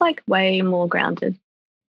 just like way more grounded.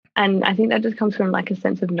 And I think that just comes from like a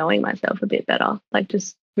sense of knowing myself a bit better, like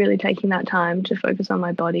just really taking that time to focus on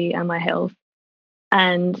my body and my health.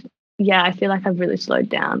 And yeah, I feel like I've really slowed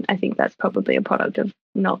down. I think that's probably a product of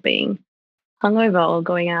not being hungover or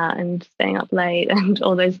going out and staying up late and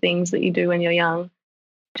all those things that you do when you're young.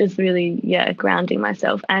 Just really, grounding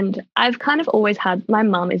myself. And I've kind of always had, my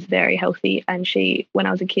mum is very healthy and when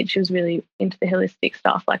I was a kid, she was really into the holistic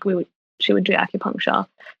stuff. Like she would do acupuncture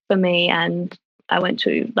for me and I went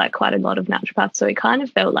to like quite a lot of naturopaths. So it kind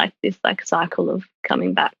of felt like this like cycle of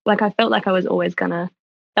coming back. Like I felt like I was always that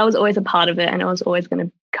was always a part of it and I was always going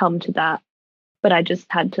to come to that. But I just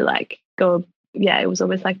had to like go, it was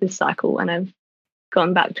always like this cycle and I've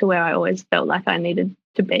gone back to where I always felt like I needed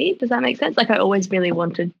to be. Does that make sense? Like I always really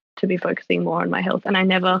wanted to be focusing more on my health. And I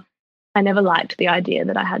never liked the idea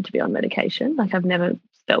that I had to be on medication. Like I've never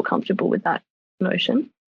felt comfortable with that notion.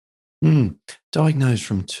 Diagnosed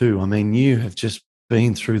from 2. I mean, you have just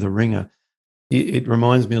been through the ringer. It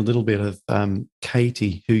reminds me a little bit of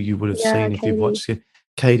Katie, who you would have seen if you've watched it.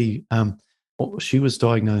 Katie, she was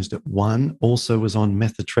diagnosed at 1, also was on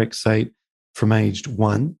methotrexate from aged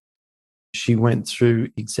 1. She went through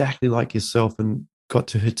exactly like yourself and got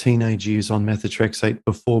to her teenage years on methotrexate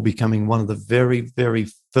before becoming one of the very, very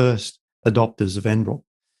first adopters of Enbrel.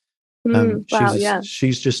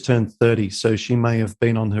 She's just turned 30, so she may have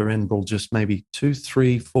been on her Enbrel just maybe 2,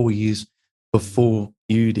 3, 4 years before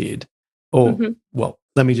you did. Or, well,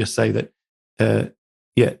 let me just say that,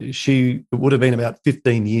 it would have been about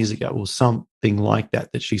 15 years ago or something like that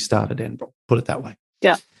she started Enbrel, put it that way.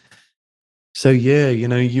 Yeah. So, you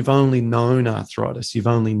know, you've only known arthritis. You've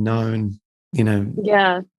only known, you know.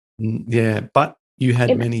 Yeah. But you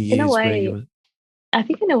had many years where you were. I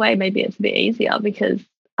think in a way maybe it's a bit easier because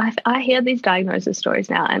I hear these diagnosis stories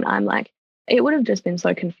now and I'm like, it would have just been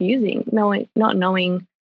so confusing not knowing,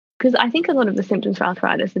 because I think a lot of the symptoms for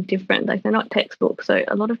arthritis are different. Like they're not textbook. So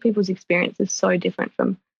a lot of people's experience is so different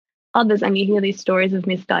from others. And you hear these stories of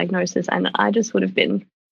misdiagnosis and I just would have been,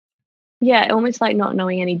 almost like not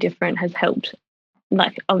knowing any different has helped.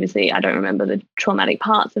 Like obviously I don't remember the traumatic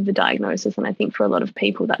parts of the diagnosis. And I think for a lot of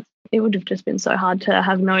people it would have just been so hard to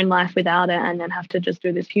have known life without it and then have to just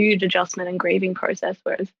do this huge adjustment and grieving process.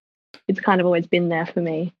 Whereas it's kind of always been there for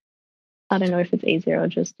me. I don't know if it's easier or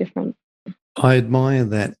just different. I admire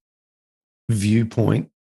that viewpoint.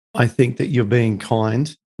 I think that you're being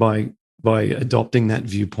kind by adopting that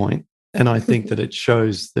viewpoint, and I think that it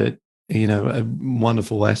shows that, you know, a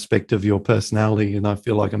wonderful aspect of your personality. And I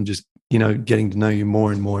feel like I'm just, you know, getting to know you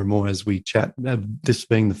more and more and more as we chat. This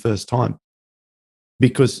being the first time,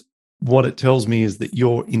 because what it tells me is that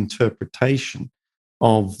your interpretation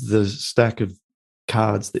of the stack of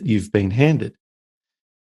cards that you've been handed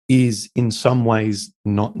is in some ways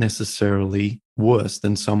not necessarily worse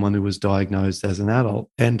than someone who was diagnosed as an adult.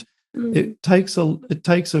 And it takes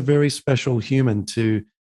a very special human to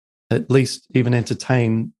at least even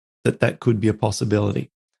entertain that could be a possibility.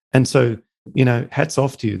 And so, you know, hats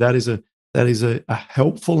off to you. That is a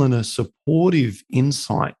helpful and a supportive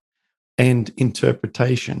insight and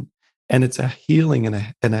interpretation. And it's a healing and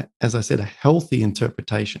a, as I said, a healthy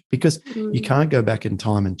interpretation, because you can't go back in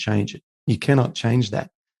time and change it. You cannot change that.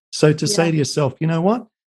 So to say to yourself, you know what,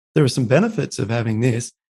 there are some benefits of having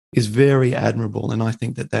this is very admirable. And I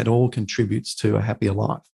think that all contributes to a happier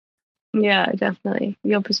life. Yeah, definitely.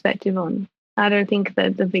 Your perspective on, I don't think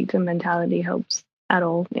that the victim mentality helps at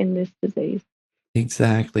all in this disease.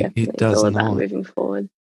 Exactly. Definitely. It does all not. about moving forward.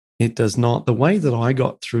 It does not. The way that I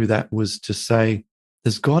got through that was to say,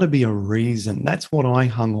 there's got to be a reason. That's what I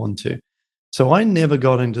hung on to. So I never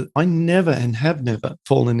and have never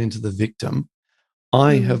fallen into the victim.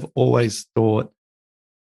 I have always thought,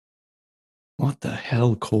 what the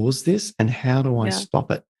hell caused this? And how do I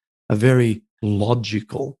stop it? A very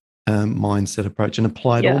logical mindset approach, and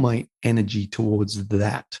applied all my energy towards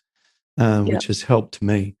that, which has helped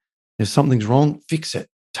me. If something's wrong, fix it.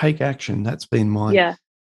 Take action. That's been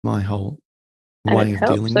my whole way of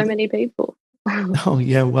dealing with it. So many people. Oh,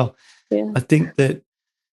 yeah. Well, I think that,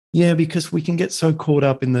 because we can get so caught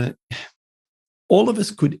up in all of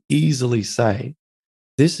us could easily say,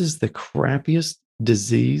 this is the crappiest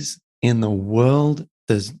disease in the world.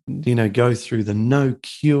 There's, go through the no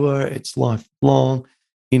cure. It's lifelong.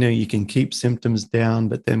 You can keep symptoms down,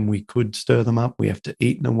 but then we could stir them up. We have to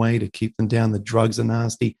eat in a way to keep them down. The drugs are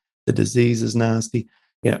nasty. The disease is nasty.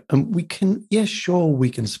 Yeah. And we can, sure,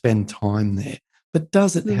 we can spend time there, but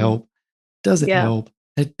does it help? Does it help?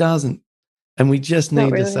 It doesn't. And we just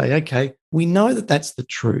need to say, okay, we know that that's the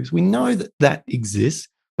truth. We know that that exists,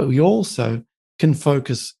 but we also can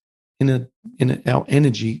focus in our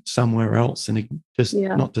energy somewhere else, and just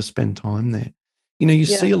not to spend time there. You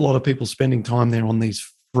see a lot of people spending time there on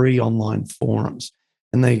these free online forums,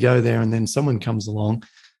 and they go there, and then someone comes along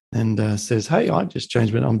and says, hey, I just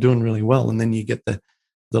changed, but I'm doing really well. And then you get the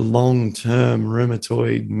long-term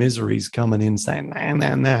rheumatoid miseries coming in saying, nah.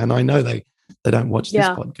 And I know they don't watch this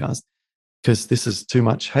podcast because this is too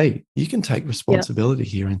much. Hey, you can take responsibility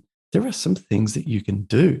here, and there are some things that you can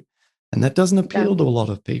do, and that doesn't appeal to a lot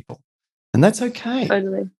of people. And that's okay.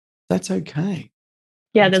 Totally. That's okay.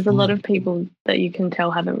 Yeah, there's a lot of people that you can tell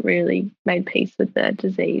haven't really made peace with their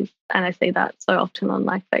disease. And I see that so often on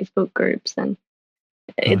like Facebook groups. And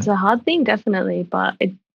it's a hard thing, definitely, but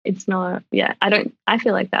it's not, I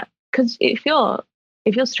feel like that. Because if you're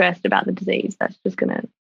stressed about the disease, that's just going to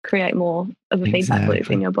create more of a feedback loop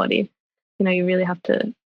in your body. You really have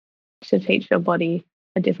to teach your body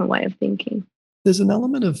a different way of thinking. There's an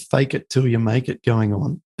element of fake it till you make it going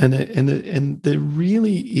on. And there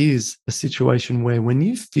really is a situation where when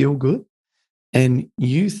you feel good and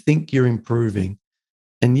you think you're improving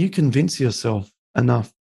and you convince yourself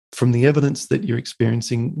enough from the evidence that you're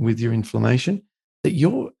experiencing with your inflammation that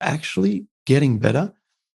you're actually getting better,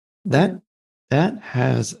 that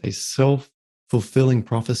has a self-fulfilling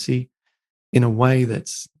prophecy in a way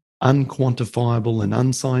that's unquantifiable and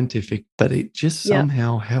unscientific, but it just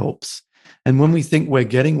somehow helps. And when we think we're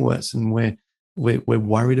getting worse and we're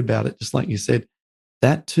worried about it, just like you said,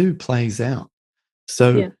 that too plays out.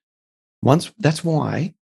 So that's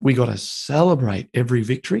why we got to celebrate every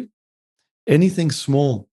victory, anything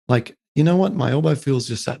small. Like, you know what? My elbow feels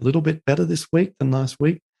just that little bit better this week than last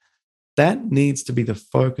week. That needs to be the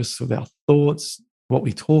focus of our thoughts, what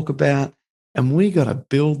we talk about. And we got to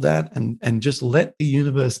build that and just let the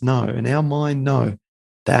universe know and our mind know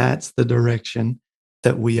that's the direction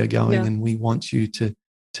that we are going, and we want you to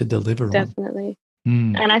deliver on. Definitely.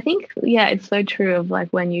 And I think, it's so true of like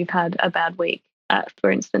when you've had a bad week, for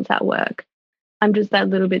instance, at work, I'm just that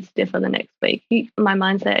little bit stiffer the next week. My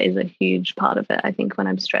mindset is a huge part of it. I think when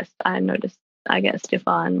I'm stressed, I notice I get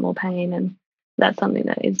stiffer and more pain. And that's something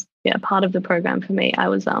that is, part of the program for me. I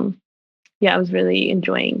was really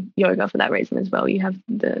enjoying yoga for that reason as well. You have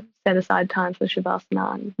the set aside time for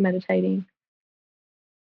Shavasana and meditating.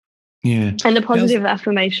 Yeah. And the positive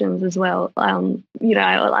affirmations as well. I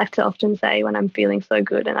like to often say when I'm feeling so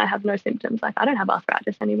good and I have no symptoms, like, I don't have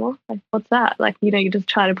arthritis anymore. Like, what's that? Like, you just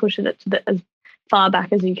try to push it to as far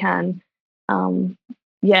back as you can.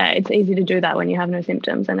 It's easy to do that when you have no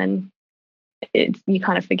symptoms, and then you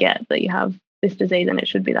kind of forget that you have this disease, and it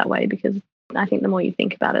should be that way, because I think the more you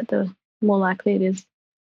think about it, the more likely it is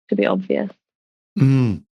to be obvious.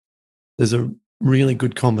 There's a really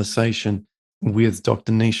good conversation with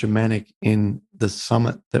Dr. Nisha Manek in the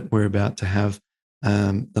summit that we're about to have,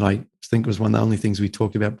 that I think was one of the only things we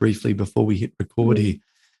talked about briefly before we hit record here.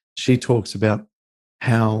 She talks about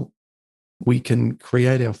how we can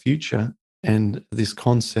create our future, and this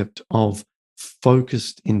concept of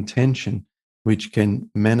focused intention, which can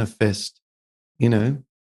manifest,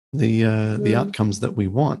 the outcomes that we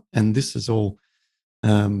want. And this is all,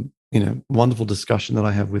 wonderful discussion that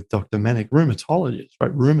I have with Dr. Manek, rheumatologist,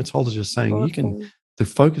 right? Rheumatologist saying the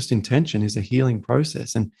focused intention is a healing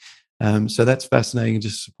process. And so that's fascinating and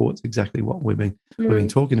just supports exactly what we've been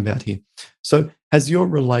talking about here. So has your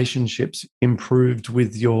relationships improved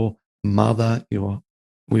with your mother, your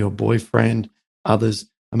boyfriend, others?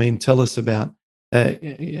 I mean, tell us about,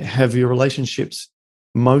 have your relationships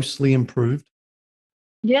mostly improved?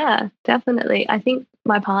 Yeah, definitely. I think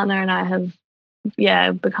my partner and I have,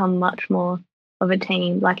 become much more of a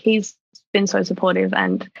team. Like, he's been so supportive,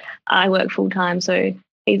 and I work full time, so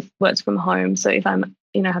he works from home. So if I'm,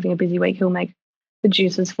 having a busy week, he'll make the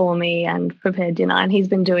juices for me and prepare dinner. And he's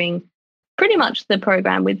been doing pretty much the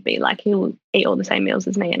program with me. Like, he'll eat all the same meals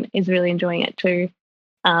as me and is really enjoying it too.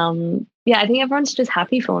 I think everyone's just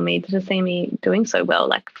happy for me to see me doing so well,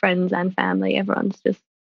 like friends and family. Everyone's just,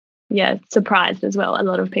 surprised as well. A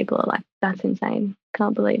lot of people are like, that's insane.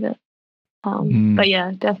 Can't believe it. But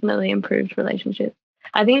yeah, definitely improved relationships.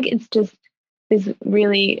 I think it's just this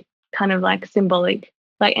really kind of like symbolic,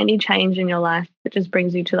 like any change in your life that just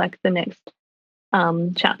brings you to like the next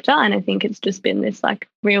chapter. And I think it's just been this like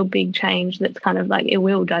real big change that's kind of like, it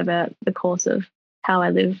will divert the course of how I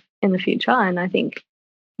live in the future. And I think,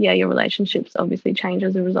 your relationships obviously change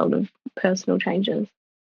as a result of personal changes.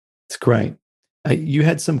 It's great. You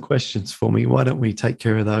had some questions for me. Why don't we take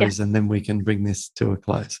care of those and then we can bring this to a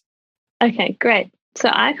close? Okay, great. So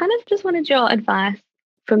I kind of just wanted your advice.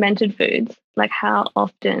 Fermented foods, like, how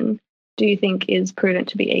often do you think is prudent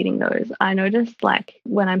to be eating those? I noticed, like,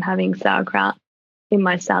 when I'm having sauerkraut in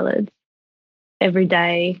my salads every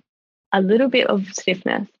day, a little bit of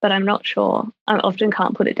stiffness, but I'm not sure. I often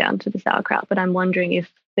can't put it down to the sauerkraut, but I'm wondering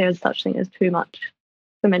if there's such thing as too much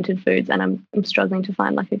fermented foods, and I'm struggling to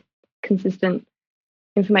find like a consistent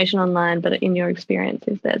information online. But in your experience,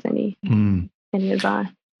 if there's any advice?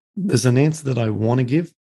 There's an answer that I want to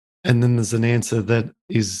give, and then there's an answer that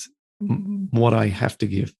is what I have to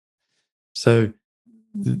give. So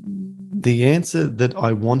the answer that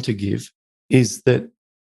I want to give is that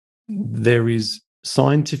there is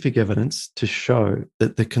scientific evidence to show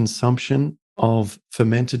that the consumption of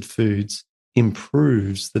fermented foods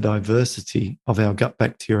improves the diversity of our gut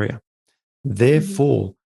bacteria.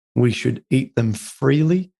 Therefore, we should eat them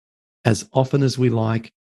freely as often as we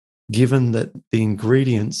like, given that the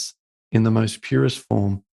ingredients in the most purest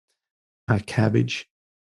form are cabbage,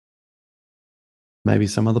 maybe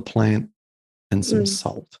some other plant, and some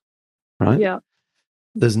salt, right? Yeah.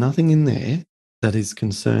 There's nothing in there that is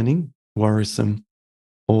concerning, worrisome,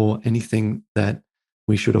 or anything that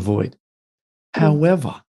we should avoid.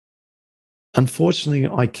 However, unfortunately,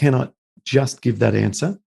 I cannot just give that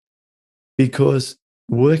answer, because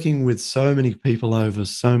working with so many people over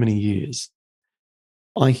so many years,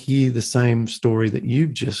 I hear the same story that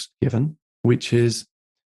you've just given, which is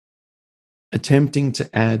attempting to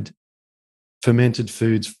add fermented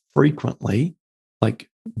foods frequently, like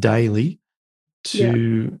daily,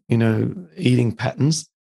 to eating patterns,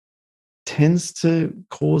 tends to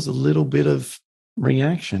cause a little bit of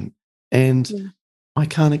reaction. And I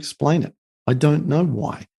can't explain it. I don't know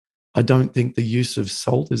why. I don't think the use of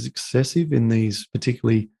salt is excessive in these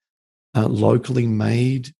particularly locally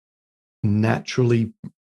made, naturally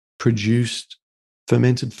produced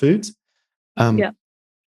fermented foods.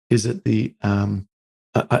 Is it the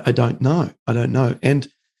I don't know. I don't know.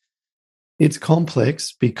 And it's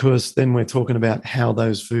complex, because then we're talking about how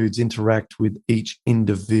those foods interact with each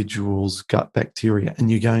individual's gut bacteria. And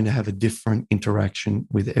you're going to have a different interaction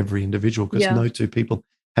with every individual, because no two people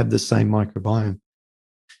have the same microbiome.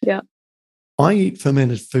 Yeah. I eat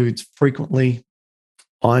fermented foods frequently.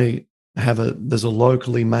 There's a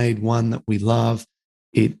locally made one that we love.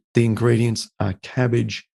 The ingredients are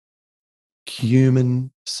cabbage, cumin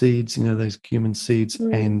seeds, those cumin seeds,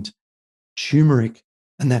 and turmeric,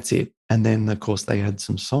 and that's it. And then, of course, they add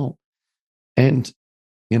some salt. And,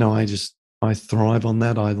 I thrive on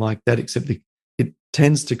that. I like that, except it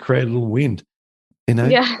tends to create a little wind,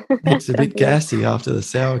 Yeah. It's a bit Yeah. gassy after the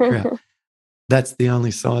sauerkraut. That's the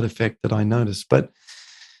only side effect that I notice. But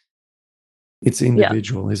it's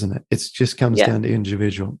individual, isn't it? It just comes down to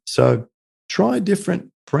individual. So try a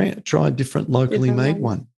different brand, try a different locally Different made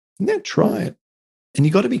ones. one. Yeah, try it. And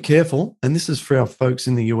you got to be careful. And this is for our folks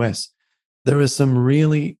in the US. There are some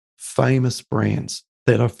really famous brands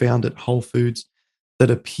that I found at Whole Foods that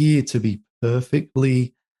appear to be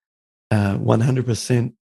perfectly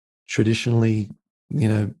 100% traditionally,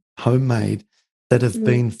 homemade, that have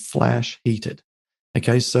been flash heated.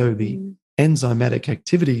 Okay, so the enzymatic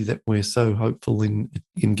activity that we're so hopeful in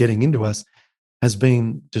getting into us has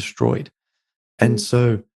been destroyed. And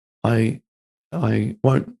so I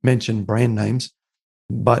won't mention brand names,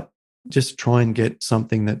 but just try and get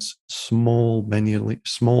something that's small, manually,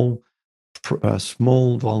 small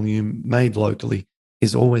volume, made locally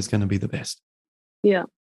is always going to be the best. Yeah.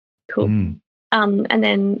 Cool. And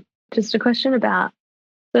then just a question about,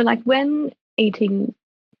 so like when eating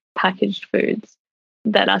packaged foods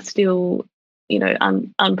that are still,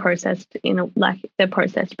 unprocessed, like they're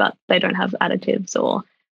processed, but they don't have additives or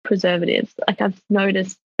preservatives, like I've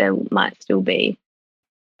noticed there might still be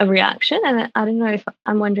a reaction. And I don't know, if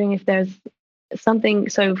I'm wondering if there's something,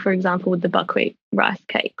 so for example, with the buckwheat rice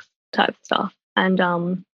cakes type stuff,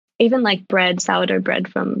 and even like bread, sourdough bread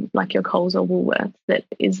from like your Coles or Woolworths, that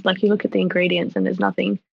is like, you look at the ingredients and there's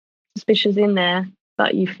nothing suspicious in there,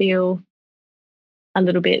 but you feel a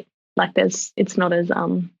little bit like it's not as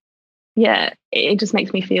it just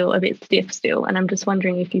makes me feel a bit stiff still. And I'm just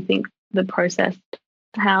wondering if you think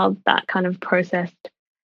how that kind of processed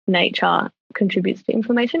nature contributes to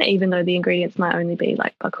inflammation, even though the ingredients might only be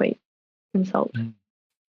like buckwheat and salt.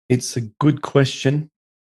 It's a good question.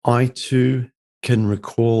 I too can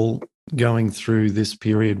recall going through this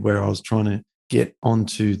period where I was trying to get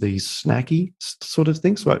onto these snacky sort of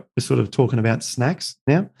things. Right? We're sort of talking about snacks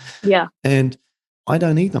now. Yeah. And I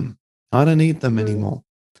don't eat them. I don't eat them anymore.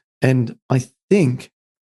 And I think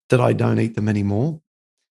that I don't eat them anymore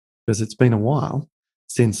because it's been a while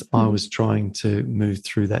since I was trying to move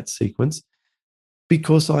through that sequence,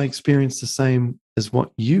 because I experienced the same as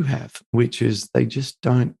what you have, which is they just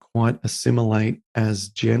don't quite assimilate as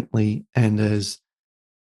gently and as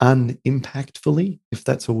unimpactfully, if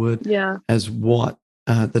that's a word, as what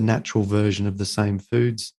the natural version of the same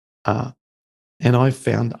foods are. And I've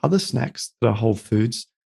found other snacks that are whole foods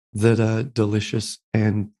that are delicious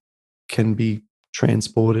and can be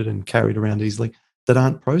transported and carried around easily that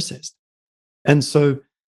aren't processed. And so,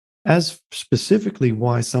 as specifically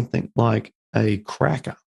why something like a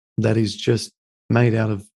cracker that is just made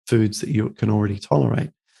out of foods that you can already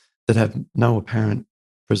tolerate, that have no apparent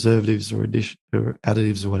preservatives or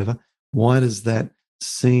additives or whatever, why does that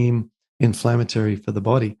seem inflammatory for the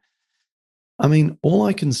body? I mean, all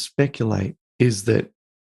I can speculate is that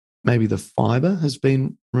maybe the fiber has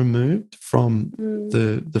been removed from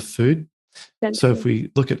the food. So if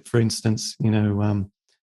we look at, for instance,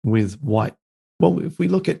 with if we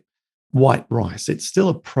look at white rice, it's still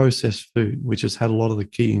a processed food, which has had a lot of the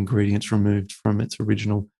key ingredients removed from its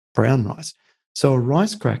original brown rice. So a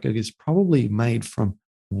rice cracker is probably made from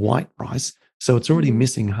white rice. So it's already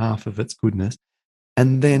missing half of its goodness.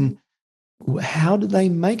 And then how do they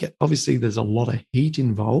make it? Obviously, there's a lot of heat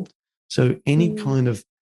involved. So any kind of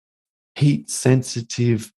heat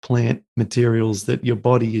sensitive plant materials that your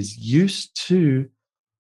body is used to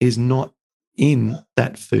is not in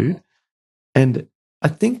that food. And I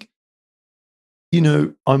think,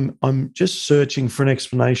 I'm just searching for an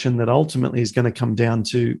explanation that ultimately is going to come down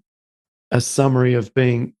to a summary of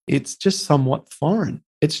being, it's just somewhat foreign.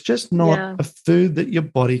 It's just not a food that your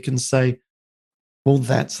body can say, well,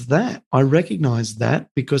 that's that. I recognize that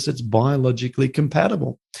because it's biologically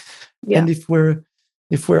compatible. Yeah. And if we're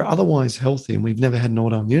otherwise healthy and we've never had an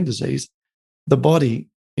autoimmune disease, the body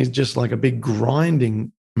is just like a big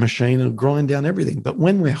grinding machine and grind down everything. But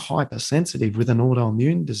when we're hypersensitive with an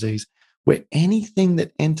autoimmune disease, where anything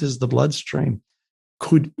that enters the bloodstream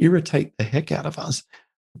could irritate the heck out of us,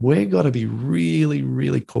 we've got to be really,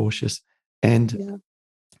 really cautious. And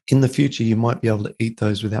in the future, you might be able to eat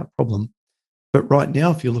those without problem. But right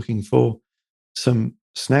now, if you're looking for some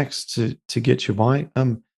snacks to get you by,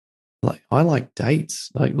 I like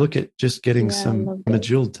dates. Like, look at just getting some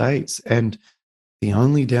Majil dates. And the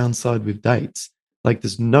only downside with dates, like,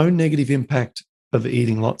 there's no negative impact of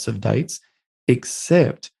eating lots of dates,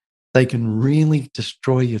 except they can really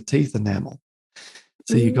destroy your teeth enamel.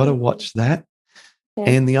 So you got to watch that. Yeah.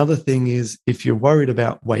 And the other thing is, if you're worried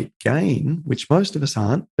about weight gain, which most of us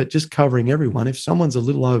aren't, but just covering everyone, if someone's a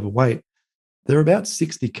little overweight, they're about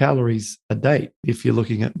 60 calories a date if you're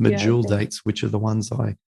looking at medjool dates, which are the ones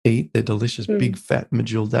I eat. They're delicious, big fat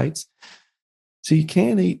medjool dates. So you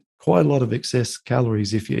can eat quite a lot of excess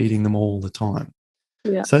calories if you're eating them all the time.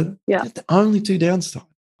 Yeah. So that's the only two downsides.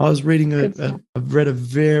 I was reading I've read a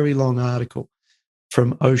very long article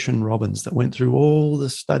from Ocean Robbins that went through all the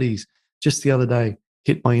studies just the other day,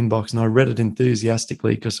 hit my inbox, and I read it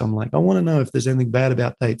enthusiastically because I'm like, I want to know if there's anything bad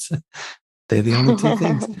about dates. They're the only two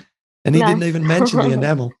things. And he didn't even mention the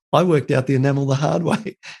enamel. I worked out the enamel the hard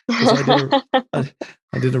way because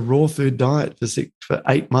I did a raw food diet for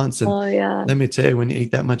 8 months. And let me tell you, when you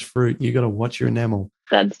eat that much fruit, you got to watch your enamel.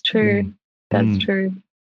 That's true. That's true.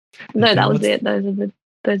 No, okay, that was it.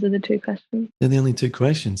 Those are the two questions. They're the only two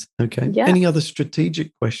questions. Okay. Yeah. Any other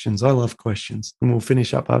strategic questions? I love questions. And we'll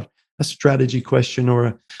finish up a strategy question or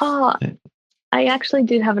a... I actually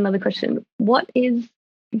did have another question. What is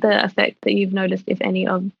the effect that you've noticed, if any,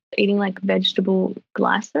 of eating like vegetable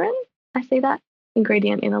glycerin? I see that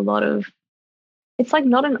ingredient in a lot of... It's like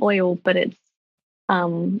not an oil, but it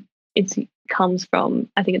comes from,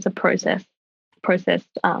 I think it's a processed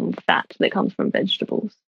fat that comes from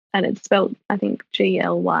vegetables. And it's spelled, I think,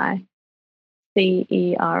 Glycerin.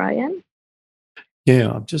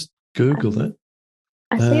 Yeah, I've just Googled it.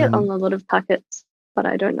 I see it on a lot of packets, but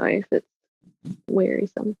I don't know if it's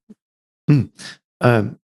wearisome. The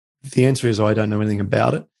answer is I don't know anything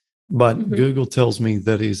about it, but Google tells me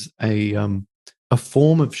that is a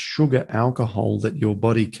form of sugar alcohol that your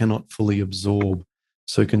body cannot fully absorb.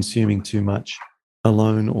 So consuming too much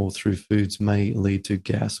alone or through foods may lead to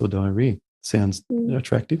gas or diarrhea. Sounds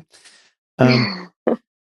attractive.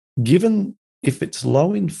 Given if it's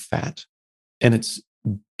low in fat and it's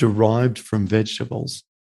derived from vegetables,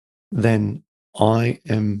 then my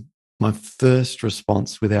first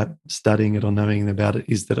response without studying it or knowing about it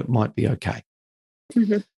is that it might be okay.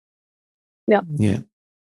 Yeah. Yeah.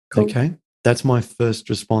 Cool. Okay. That's my first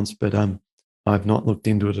response, but I've not looked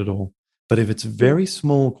into it at all. But if it's very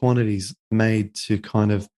small quantities made to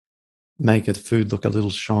kind of make a food look a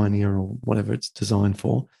little shinier or whatever it's designed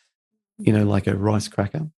for, like a rice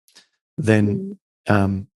cracker, then,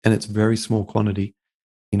 and it's very small quantity,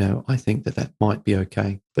 I think that might be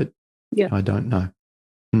okay, but I don't know.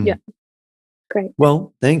 Yeah. Great.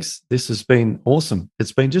 Well, thanks. This has been awesome.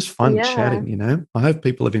 It's been just fun chatting, I hope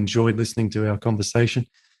people have enjoyed listening to our conversation.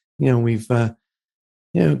 We've,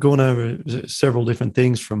 gone over several different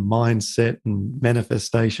things from mindset and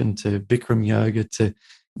manifestation to Bikram yoga to,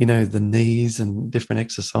 the knees and different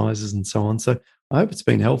exercises and so on. So I hope it's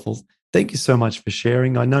been helpful. Thank you so much for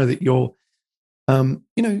sharing. I know that you're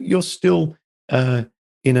still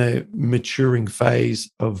in a maturing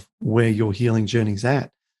phase of where your healing journey's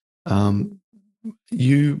at.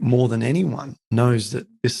 You more than anyone knows that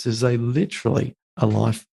this is literally a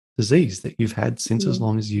life disease that you've had since as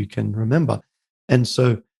long as you can remember. And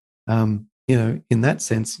so, in that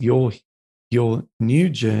sense, your new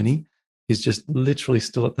journey is just literally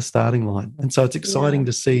still at the starting line. And so it's exciting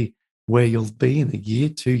to see where you'll be in a year,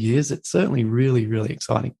 2 years. It's certainly really, really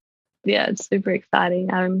exciting. Yeah, it's super exciting.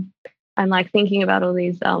 I'm like thinking about all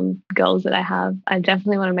these goals that I have. I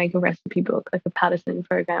definitely want to make a recipe book, like a Paddison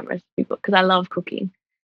program recipe book, because I love cooking.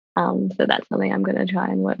 So that's something I'm going to try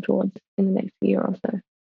and work towards in the next year or so.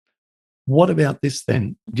 What about this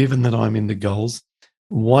then? Given that I'm into goals,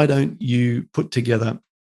 why don't you put together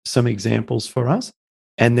some examples for us,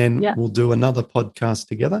 and then we'll do another podcast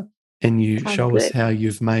together, and you show us how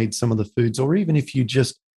you've made some of the foods, or even if you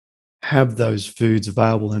just have those foods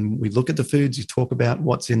available and we look at the foods, you talk about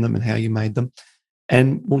what's in them and how you made them,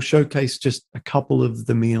 and we'll showcase just a couple of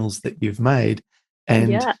the meals that you've made,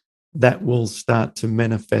 and that will start to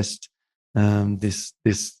manifest this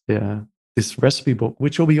recipe book,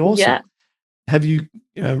 which will be awesome. Yeah. Have you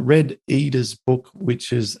read Ida's book,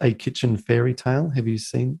 which is A Kitchen Fairy Tale? Have you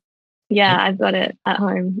seen? Yeah, I've got it at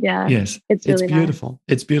home. Yeah. Yes. It's really beautiful.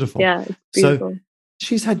 Nice. It's beautiful. Yeah, it's beautiful. So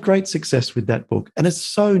she's had great success with that book, and it's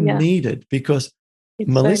so needed because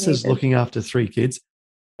Melissa's looking after 3 kids.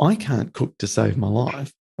 I can't cook to save my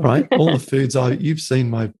life, right? All the foods you've seen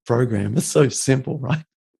my program. It's so simple, right?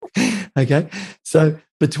 Okay. So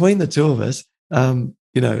between the two of us,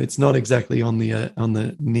 it's not exactly on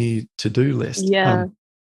the near to-do list. Yeah.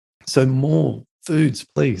 So more foods,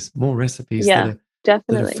 please. More recipes that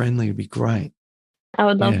are friendly would be great. I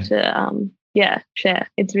would love to share.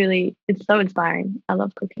 It's so inspiring. I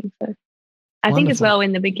love cooking. So I think as well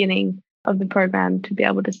in the beginning of the program to be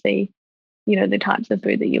able to see, the types of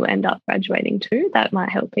food that you end up graduating to, that might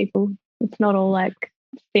help people. It's not all like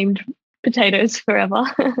steamed potatoes forever.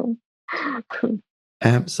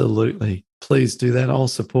 Absolutely. Please do that. I'll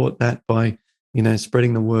support that by,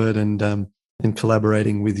 spreading the word and, and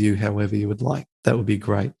collaborating with you however you would like. That would be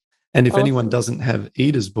great. And if anyone doesn't have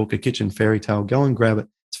Ida's book, A Kitchen Fairy Tale, go and grab it.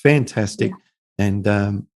 It's fantastic.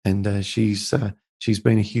 Yeah. And she's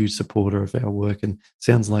been a huge supporter of our work, and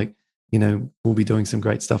sounds like, we'll be doing some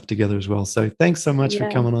great stuff together as well. So thanks so much for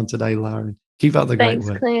coming on today, Lara. Keep up the great work.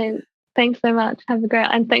 Thanks, Clint. Thanks so much. Have a great,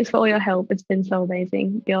 and thanks for all your help. It's been so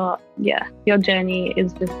amazing. Your journey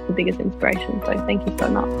is just the biggest inspiration. So thank you so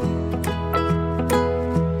much.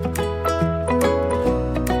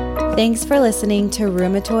 Thanks for listening to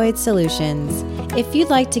Rheumatoid Solutions. If you'd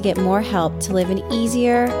like to get more help to live an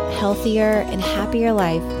easier, healthier, and happier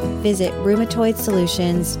life, visit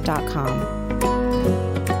rheumatoidsolutions.com.